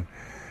been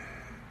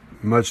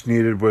much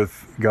needed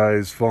with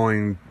guys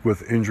falling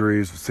with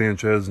injuries,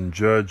 Sanchez and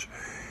Judge.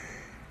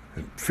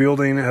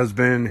 Fielding has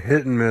been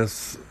hit and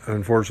miss,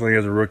 unfortunately,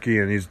 as a rookie,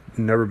 and he's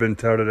never been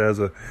touted as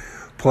a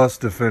plus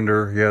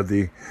defender. He had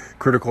the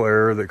critical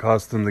error that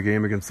cost them the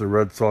game against the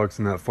Red Sox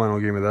in that final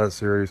game of that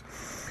series.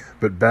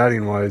 But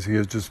batting-wise, he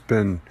has just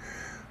been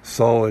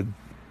solid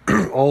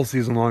all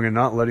season long and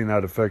not letting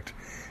that affect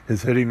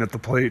his hitting at the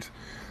plate.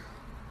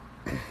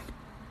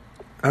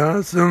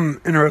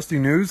 Some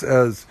interesting news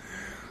as,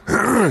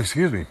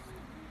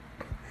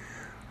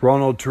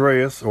 Ronald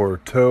Torreyes, or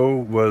Toe,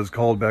 was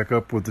called back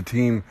up with the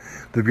team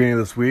at the beginning of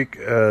this week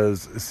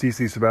as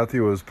CC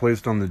Sabathia was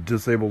placed on the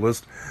disabled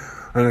list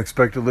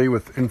unexpectedly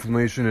with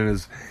inflammation in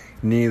his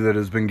knee that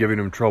has been giving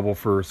him trouble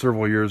for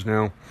several years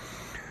now.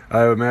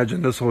 I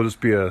imagine this will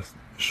just be a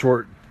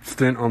short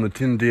stint on the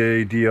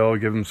 10-day DL,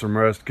 give him some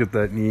rest, get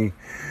that knee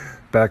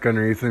back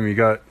underneath him. You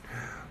got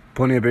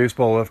plenty of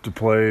baseball left to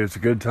play. It's a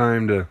good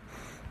time to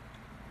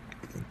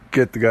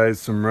get the guys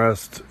some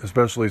rest,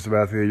 especially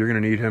Sabathia. You're going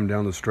to need him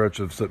down the stretch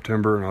of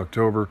September and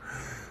October.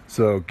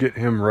 So get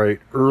him right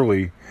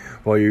early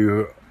while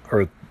you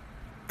are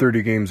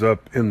 30 games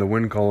up in the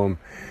win column.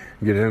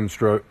 Get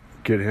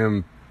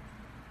him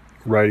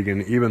right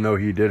again, even though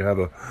he did have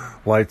a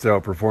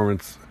lights-out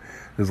performance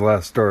his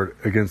last start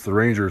against the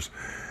Rangers.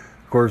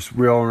 Of course,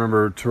 we all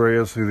remember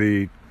Torreyes, who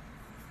the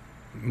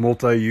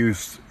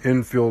multi-use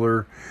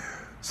infielder,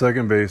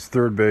 second base,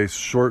 third base,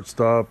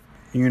 shortstop,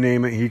 you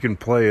name it, he can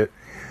play it.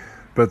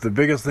 But the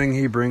biggest thing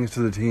he brings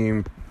to the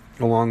team,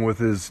 along with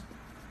his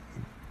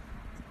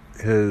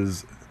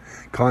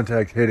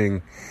contact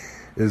hitting,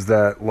 is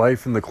that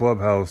life in the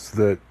clubhouse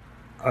that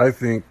I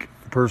think,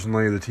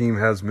 personally, the team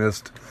has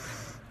missed.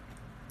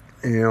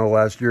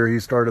 Last year he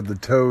started the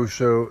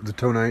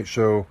Toe Night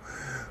show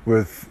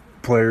with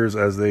players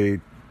as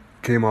they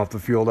came off the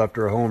field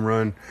after a home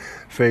run,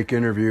 fake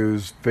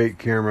interviews, fake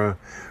camera,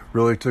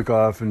 really took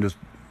off and just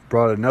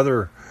brought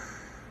another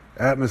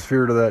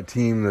atmosphere to that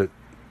team that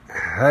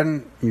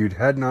you'd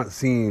had not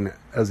seen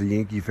as a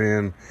Yankee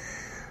fan,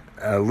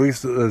 at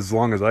least as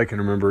long as I can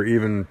remember.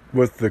 Even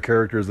with the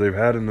characters they've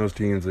had in those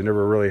teams, they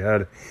never really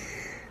had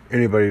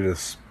anybody to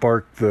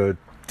spark the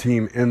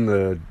team in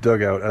the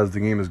dugout as the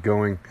game is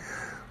going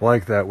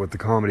like that with the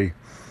comedy.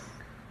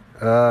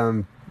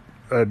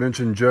 I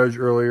mentioned Judge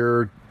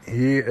earlier.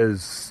 He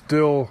is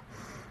still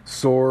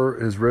sore.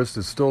 His wrist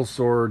is still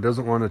sore.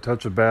 Doesn't want to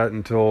touch a bat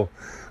until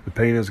The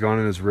pain has gone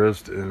in his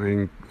wrist. I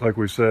mean, like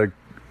we said,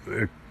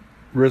 a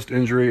wrist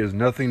injury is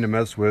nothing to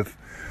mess with.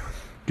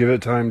 Give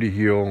it time to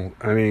heal.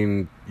 I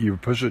mean, you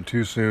push it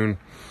too soon,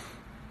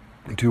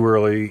 too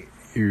early,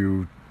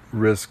 you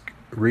risk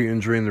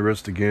re-injuring the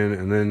wrist again,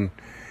 and then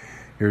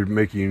you're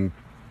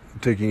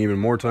taking even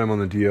more time on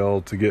the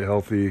DL to get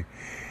healthy,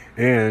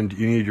 and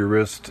you need your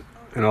wrist.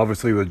 And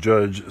obviously with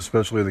Judge,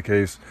 especially the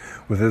case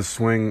with his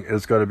swing,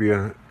 it's got to be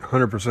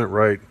 100%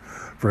 right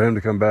for him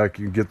to come back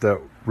and get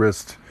that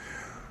wrist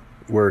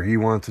where he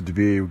wants it to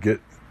be,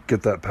 get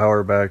that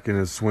power back in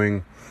his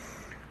swing.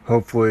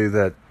 Hopefully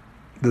that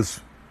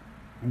this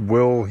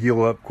will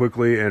heal up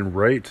quickly and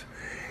right,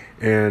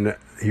 and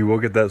he will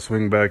get that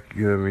swing back. I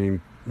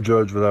mean,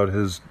 Judge without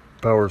his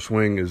power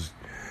swing is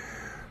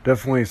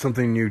definitely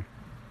something you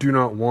do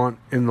not want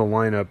in the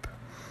lineup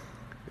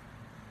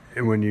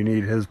when you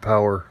need his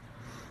power.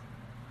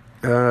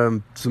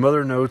 Some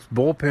other notes: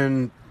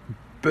 bullpen,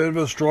 bit of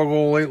a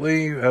struggle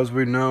lately, as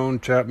we've known.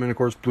 Chapman, of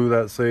course, blew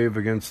that save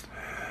against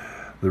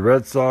the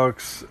Red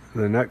Sox.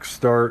 The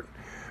next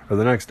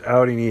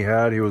outing he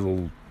had, he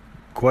was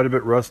quite a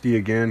bit rusty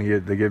again.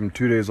 They gave him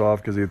 2 days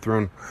off because he had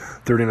thrown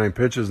 39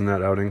 pitches in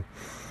that outing.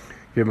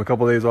 Gave him a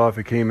couple days off.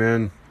 He came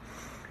in.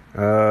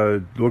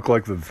 Looked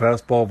like the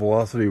fastball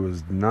velocity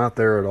was not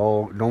there at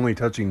all. Only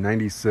touching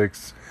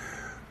 96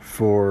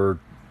 for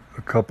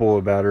a couple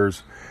of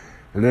batters.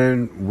 And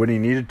then when he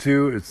needed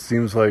to, it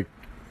seems like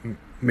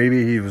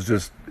maybe he was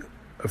just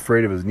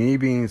afraid of his knee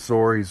being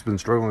sore. He's been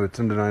struggling with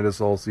tendonitis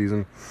all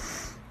season.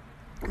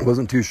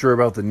 Wasn't too sure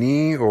about the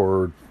knee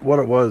or what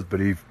it was,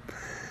 but he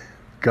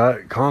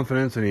got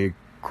confidence and he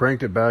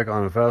cranked it back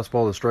on a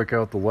fastball to strike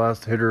out the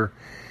last hitter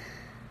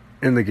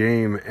in the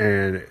game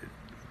and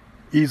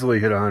easily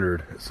hit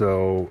 100.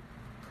 So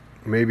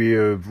maybe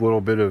a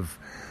little bit of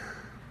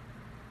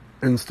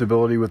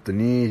instability with the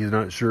knee. He's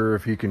not sure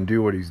if he can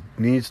do what he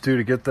needs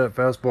to get that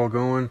fastball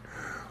going,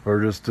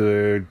 or just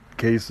a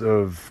case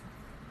of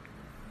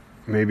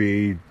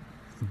maybe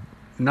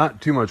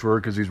not too much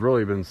work because he's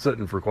really been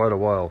sitting for quite a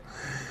while.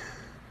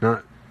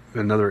 Not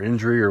another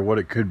injury or what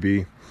it could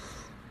be.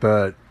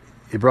 But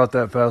he brought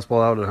that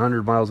fastball out at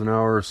 100 miles an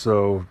hour,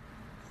 so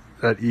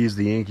that eased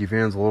the Yankee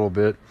fans a little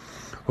bit.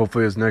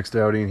 Hopefully his next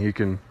outing he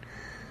can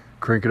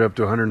crank it up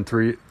to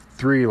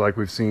 103 like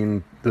we've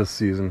seen this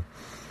season.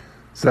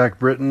 Zach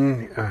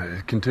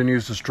Britton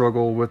continues to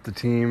struggle with the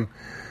team.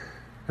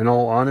 In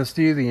all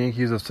honesty, the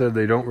Yankees have said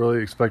they don't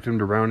really expect him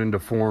to round into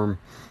form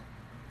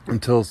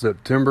until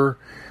September.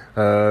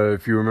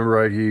 If you remember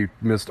right, he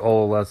missed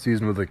all of last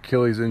season with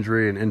Achilles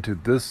injury and into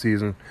this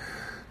season.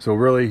 So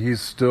really,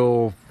 he's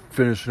still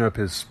finishing up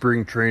his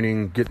spring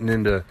training, getting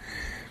into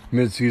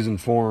mid-season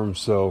form.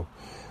 So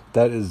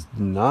that is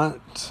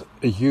not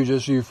a huge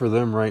issue for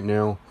them right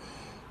now.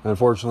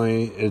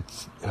 Unfortunately,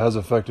 it has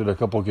affected a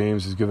couple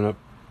games. He's given up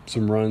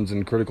some runs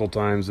in critical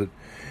times that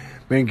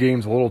made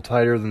games a little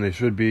tighter than they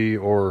should be,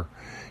 or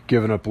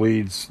given up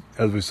leads,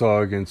 as we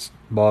saw against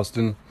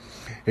Boston.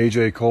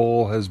 A.J.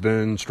 Cole has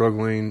been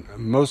struggling.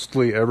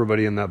 Mostly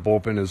everybody in that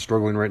bullpen is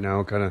struggling right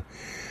now, kind of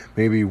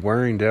maybe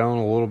wearing down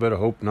a little bit. I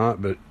hope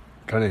not, but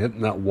kind of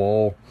hitting that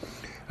wall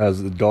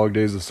as the dog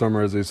days of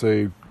summer, as they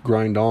say,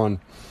 grind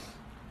on.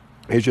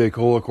 A.J.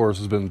 Cole, of course,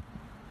 has been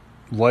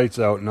lights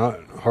out, not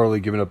hardly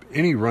giving up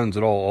any runs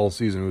at all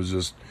season. It was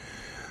just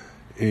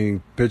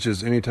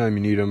pitches anytime you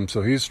need him.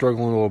 So he's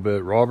struggling a little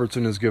bit.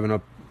 Robertson has given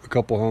up a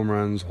couple home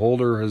runs.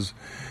 Holder has,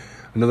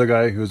 another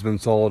guy who's been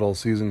solid all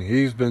season.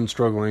 He's been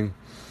struggling,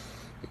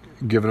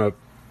 giving up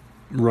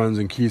runs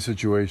in key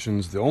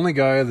situations. The only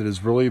guy that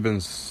has really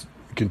been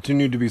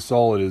continued to be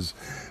solid is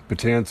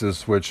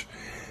Betances, which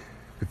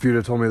if you'd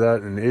have told me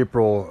that in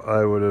April,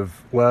 I would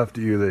have laughed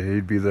at you that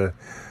he'd be the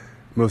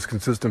most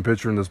consistent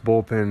pitcher in this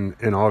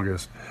bullpen in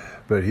August.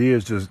 But he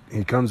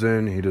comes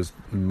in, he just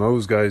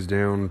mows guys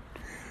down.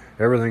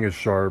 Everything is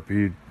sharp.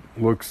 He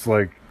looks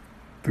like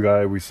the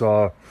guy we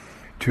saw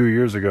 2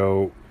 years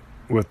ago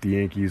with the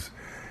Yankees.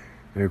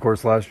 And of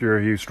course, last year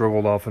he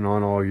struggled off and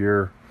on all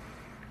year.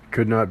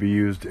 Could not be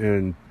used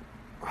in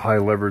high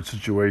leverage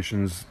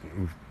situations,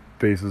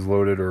 bases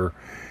loaded, or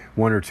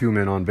one or two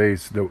men on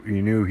base. That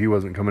you knew he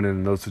wasn't coming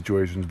in those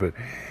situations, but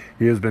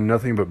he has been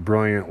nothing but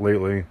brilliant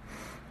lately.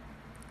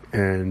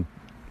 And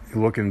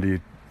looking to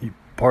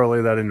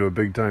parlay that into a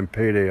big time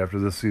payday after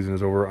this season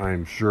is over, I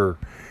am sure.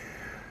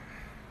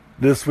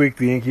 This week,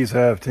 the Yankees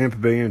have Tampa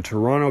Bay and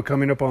Toronto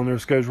coming up on their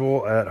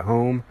schedule at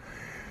home.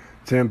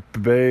 Tampa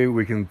Bay,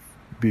 we can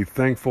be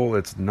thankful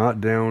it's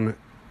not down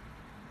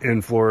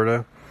in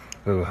Florida,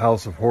 the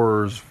house of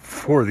horrors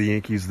for the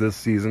Yankees this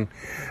season,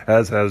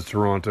 as has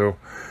Toronto.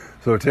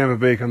 So Tampa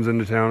Bay comes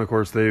into town. Of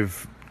course,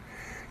 they've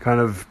kind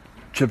of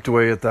chipped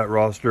away at that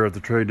roster at the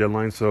trade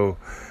deadline, so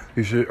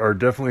these are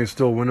definitely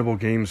still winnable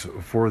games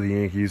for the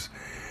Yankees.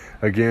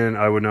 Again,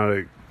 I would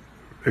not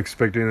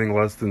expect anything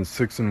less than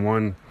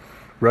 6-1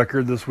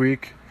 record this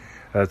week.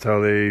 That's how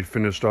they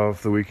finished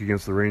off the week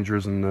against the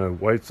Rangers and the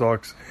White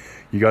Sox.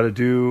 You got to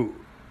do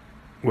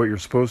what you're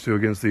supposed to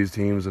against these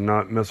teams and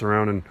not mess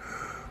around and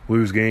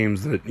lose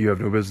games that you have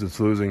no business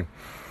losing.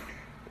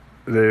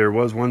 there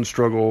was one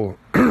struggle.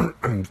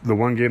 The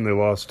one game they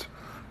lost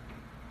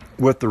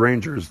with the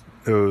Rangers,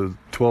 it was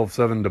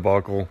 12-7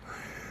 debacle.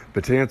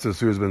 Betances,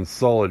 who has been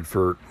solid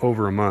for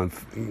over a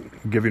month,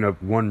 giving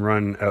up one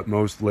run at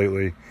most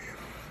lately,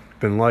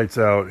 been lights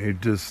out. He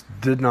just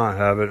did not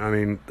have it. I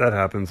mean, that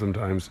happens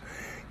sometimes.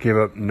 Gave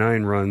up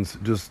 9 runs.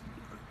 Just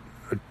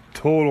a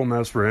total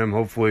mess for him.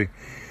 Hopefully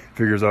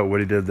figures out what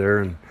he did there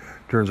and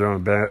turns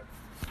around and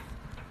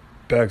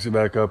backs it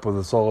back up with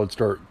a solid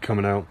start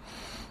coming out.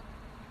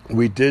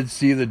 We did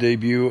see the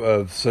debut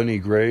of Sonny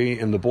Gray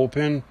in the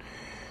bullpen,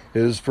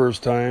 his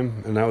first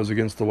time, and that was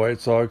against the White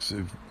Sox.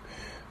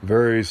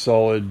 Very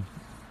solid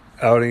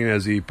outing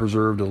as he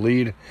preserved a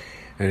lead,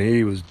 and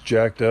he was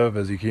jacked up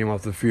as he came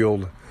off the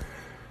field,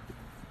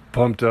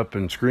 pumped up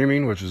and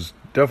screaming, which is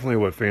definitely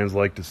what fans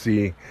like to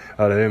see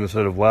out of him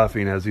instead of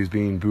laughing as he's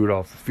being booed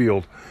off the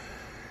field.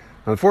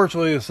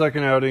 Unfortunately, the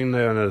second outing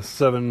on a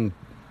 7-0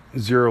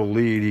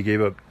 lead, he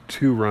gave up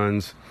 2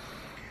 runs.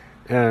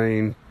 I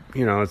mean,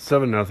 you know, it's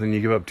 7-0.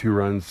 You give up 2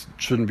 runs.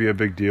 Shouldn't be a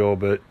big deal,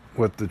 but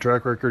with the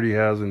track record he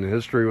has and the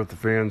history with the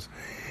fans,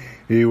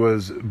 he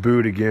was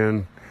booed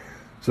again.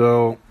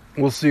 So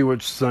we'll see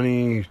which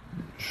Sonny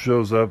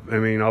shows up. I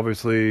mean,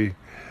 obviously,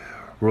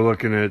 we're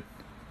looking at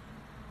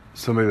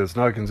somebody that's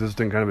not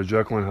consistent, kind of a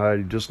Jekyll and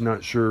Hyde, just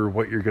not sure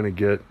what you're going to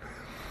get.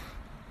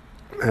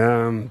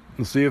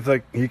 We'll see if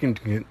he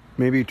can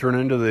maybe turn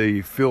into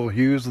the Phil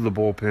Hughes of the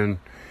bullpen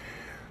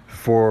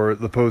for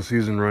the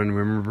postseason run.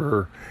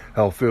 Remember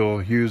how Phil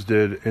Hughes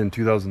did in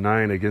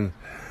 2009 again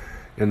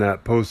in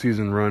that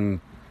postseason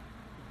run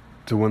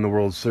to win the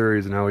World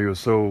Series, and how he was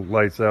so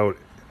lights out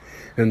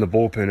in the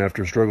bullpen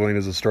after struggling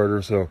as a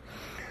starter. So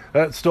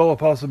that's still a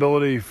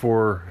possibility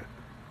for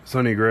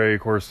Sonny Gray.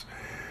 Of course,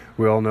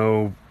 we all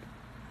know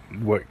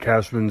what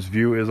Cashman's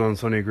view is on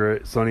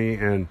Sonny,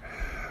 and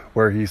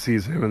where he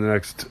sees him in the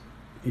next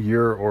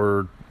year,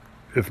 or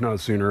if not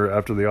sooner,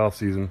 after the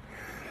offseason.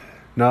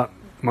 Not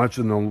much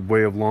in the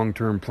way of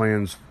long-term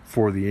plans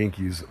for the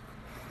Yankees.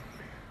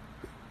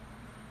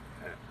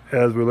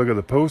 As we look at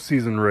the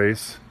postseason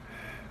race,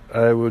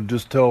 I would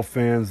just tell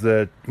fans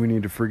that we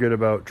need to forget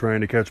about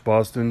trying to catch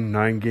Boston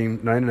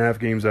 9.5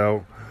 games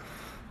out.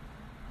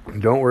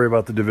 Don't worry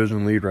about the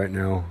division lead right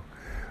now.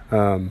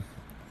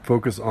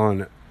 Focus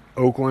on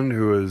Oakland,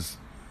 who is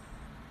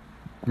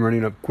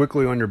running up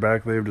quickly on your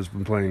back. They've just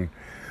been playing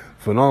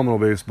phenomenal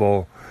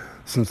baseball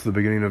since the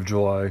beginning of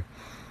July,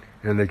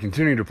 and they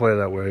continue to play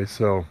that way.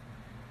 So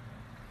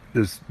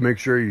just make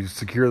sure you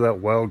secure that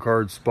wild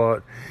card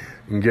spot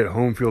and get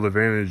home field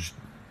advantage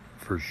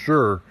for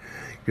sure,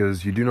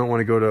 because you do not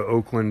want to go to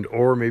Oakland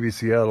or maybe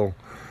Seattle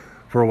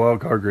for a wild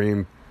card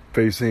game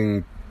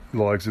facing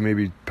the likes of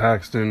maybe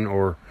Paxton,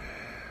 or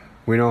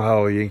we know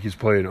how the Yankees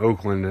play in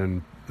Oakland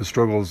and the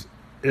struggles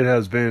it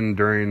has been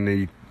during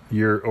the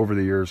year, over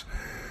the years.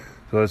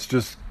 So let's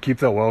just keep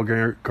that wild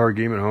card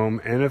game at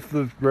home. And if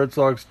the Red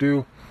Sox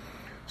do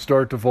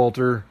start to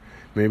falter,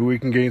 maybe we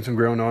can gain some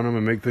ground on them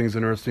and make things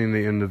interesting in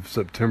the end of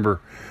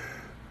September.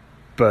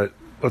 But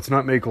let's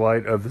not make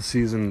light of the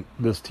season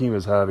this team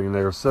is having. They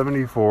are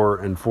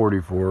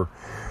 74-44.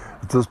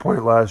 At this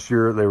point last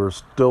year, they were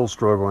still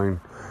struggling.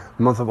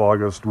 The month of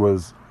August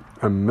was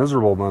a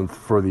miserable month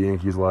for the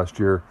Yankees last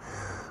year.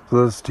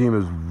 So this team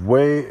is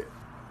way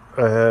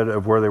ahead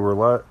of where they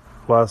were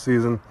last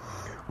season.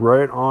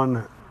 Right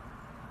on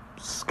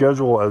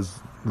schedule as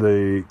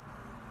the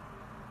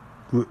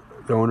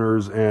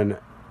owners and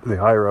the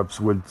higher-ups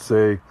would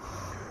say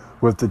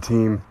with the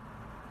team.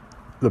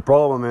 The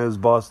problem is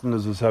Boston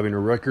is just having a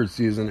record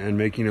season and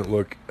making it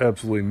look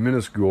absolutely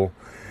minuscule.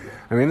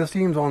 I mean, this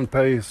team's on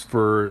pace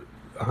for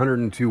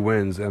 102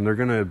 wins, and they're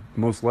going to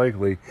most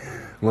likely,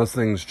 unless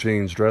things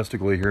change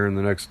drastically here in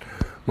the next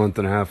month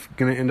and a half,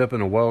 going to end up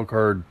in a wild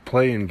card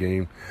play-in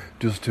game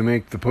just to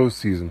make the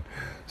postseason.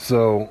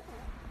 So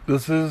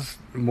this is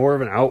more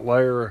of an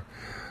outlier.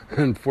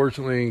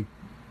 Unfortunately,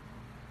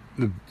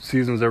 the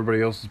seasons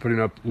everybody else is putting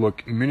up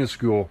look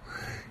minuscule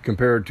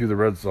compared to the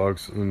Red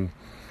Sox. And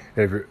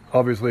if you're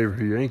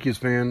a Yankees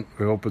fan,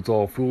 we hope it's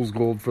all fool's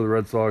gold for the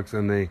Red Sox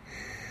and they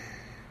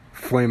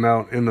flame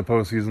out in the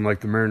postseason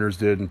like the Mariners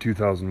did in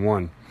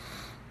 2001.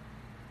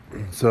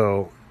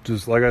 So,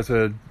 just like I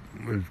said,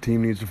 the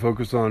team needs to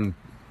focus on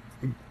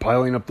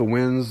piling up the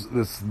wins.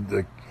 This is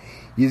the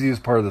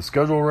easiest part of the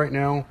schedule right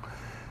now.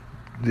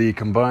 The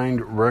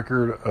combined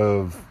record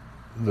of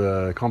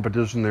the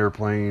competition they're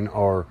playing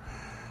are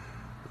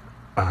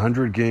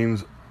 100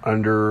 games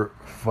under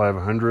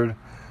 500.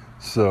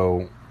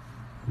 So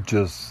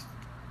just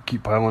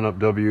keep piling up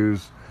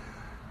W's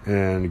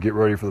and get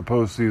ready for the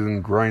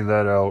postseason. Grind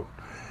that out.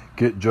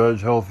 Get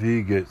Judge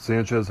healthy. Get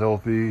Sanchez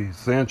healthy.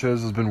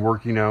 Sanchez has been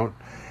working out,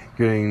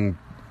 getting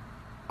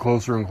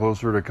closer and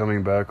closer to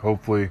coming back.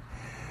 Hopefully,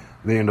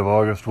 the end of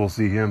August, we'll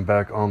see him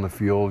back on the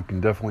field.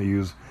 Can definitely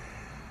use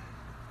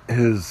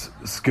his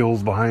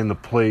skills behind the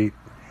plate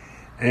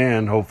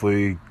and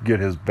hopefully get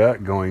his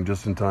bat going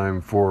just in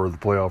time for the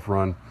playoff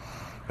run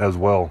as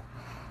well.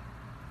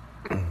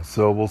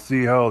 So we'll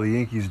see how the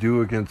Yankees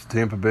do against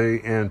Tampa Bay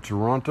and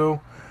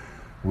Toronto.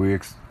 We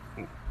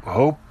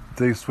hope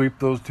they sweep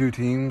those two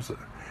teams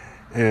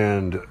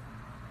and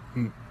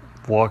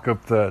lock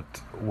up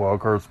that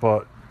wild card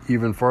spot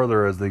even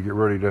farther as they get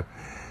ready to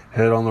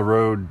head on the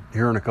road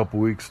here in a couple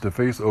weeks to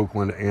face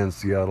Oakland and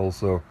Seattle.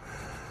 So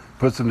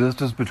put some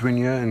distance between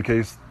you in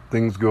case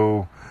things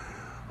go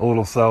a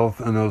little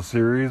south in those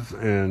series,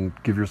 and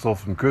give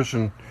yourself some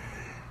cushion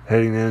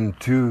heading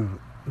into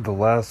the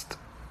last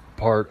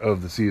part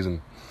of the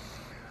season.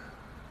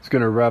 It's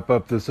going to wrap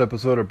up this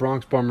episode of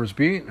Bronx Bombers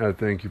Beat. I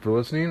thank you for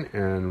listening,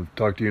 and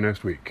talk to you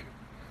next week.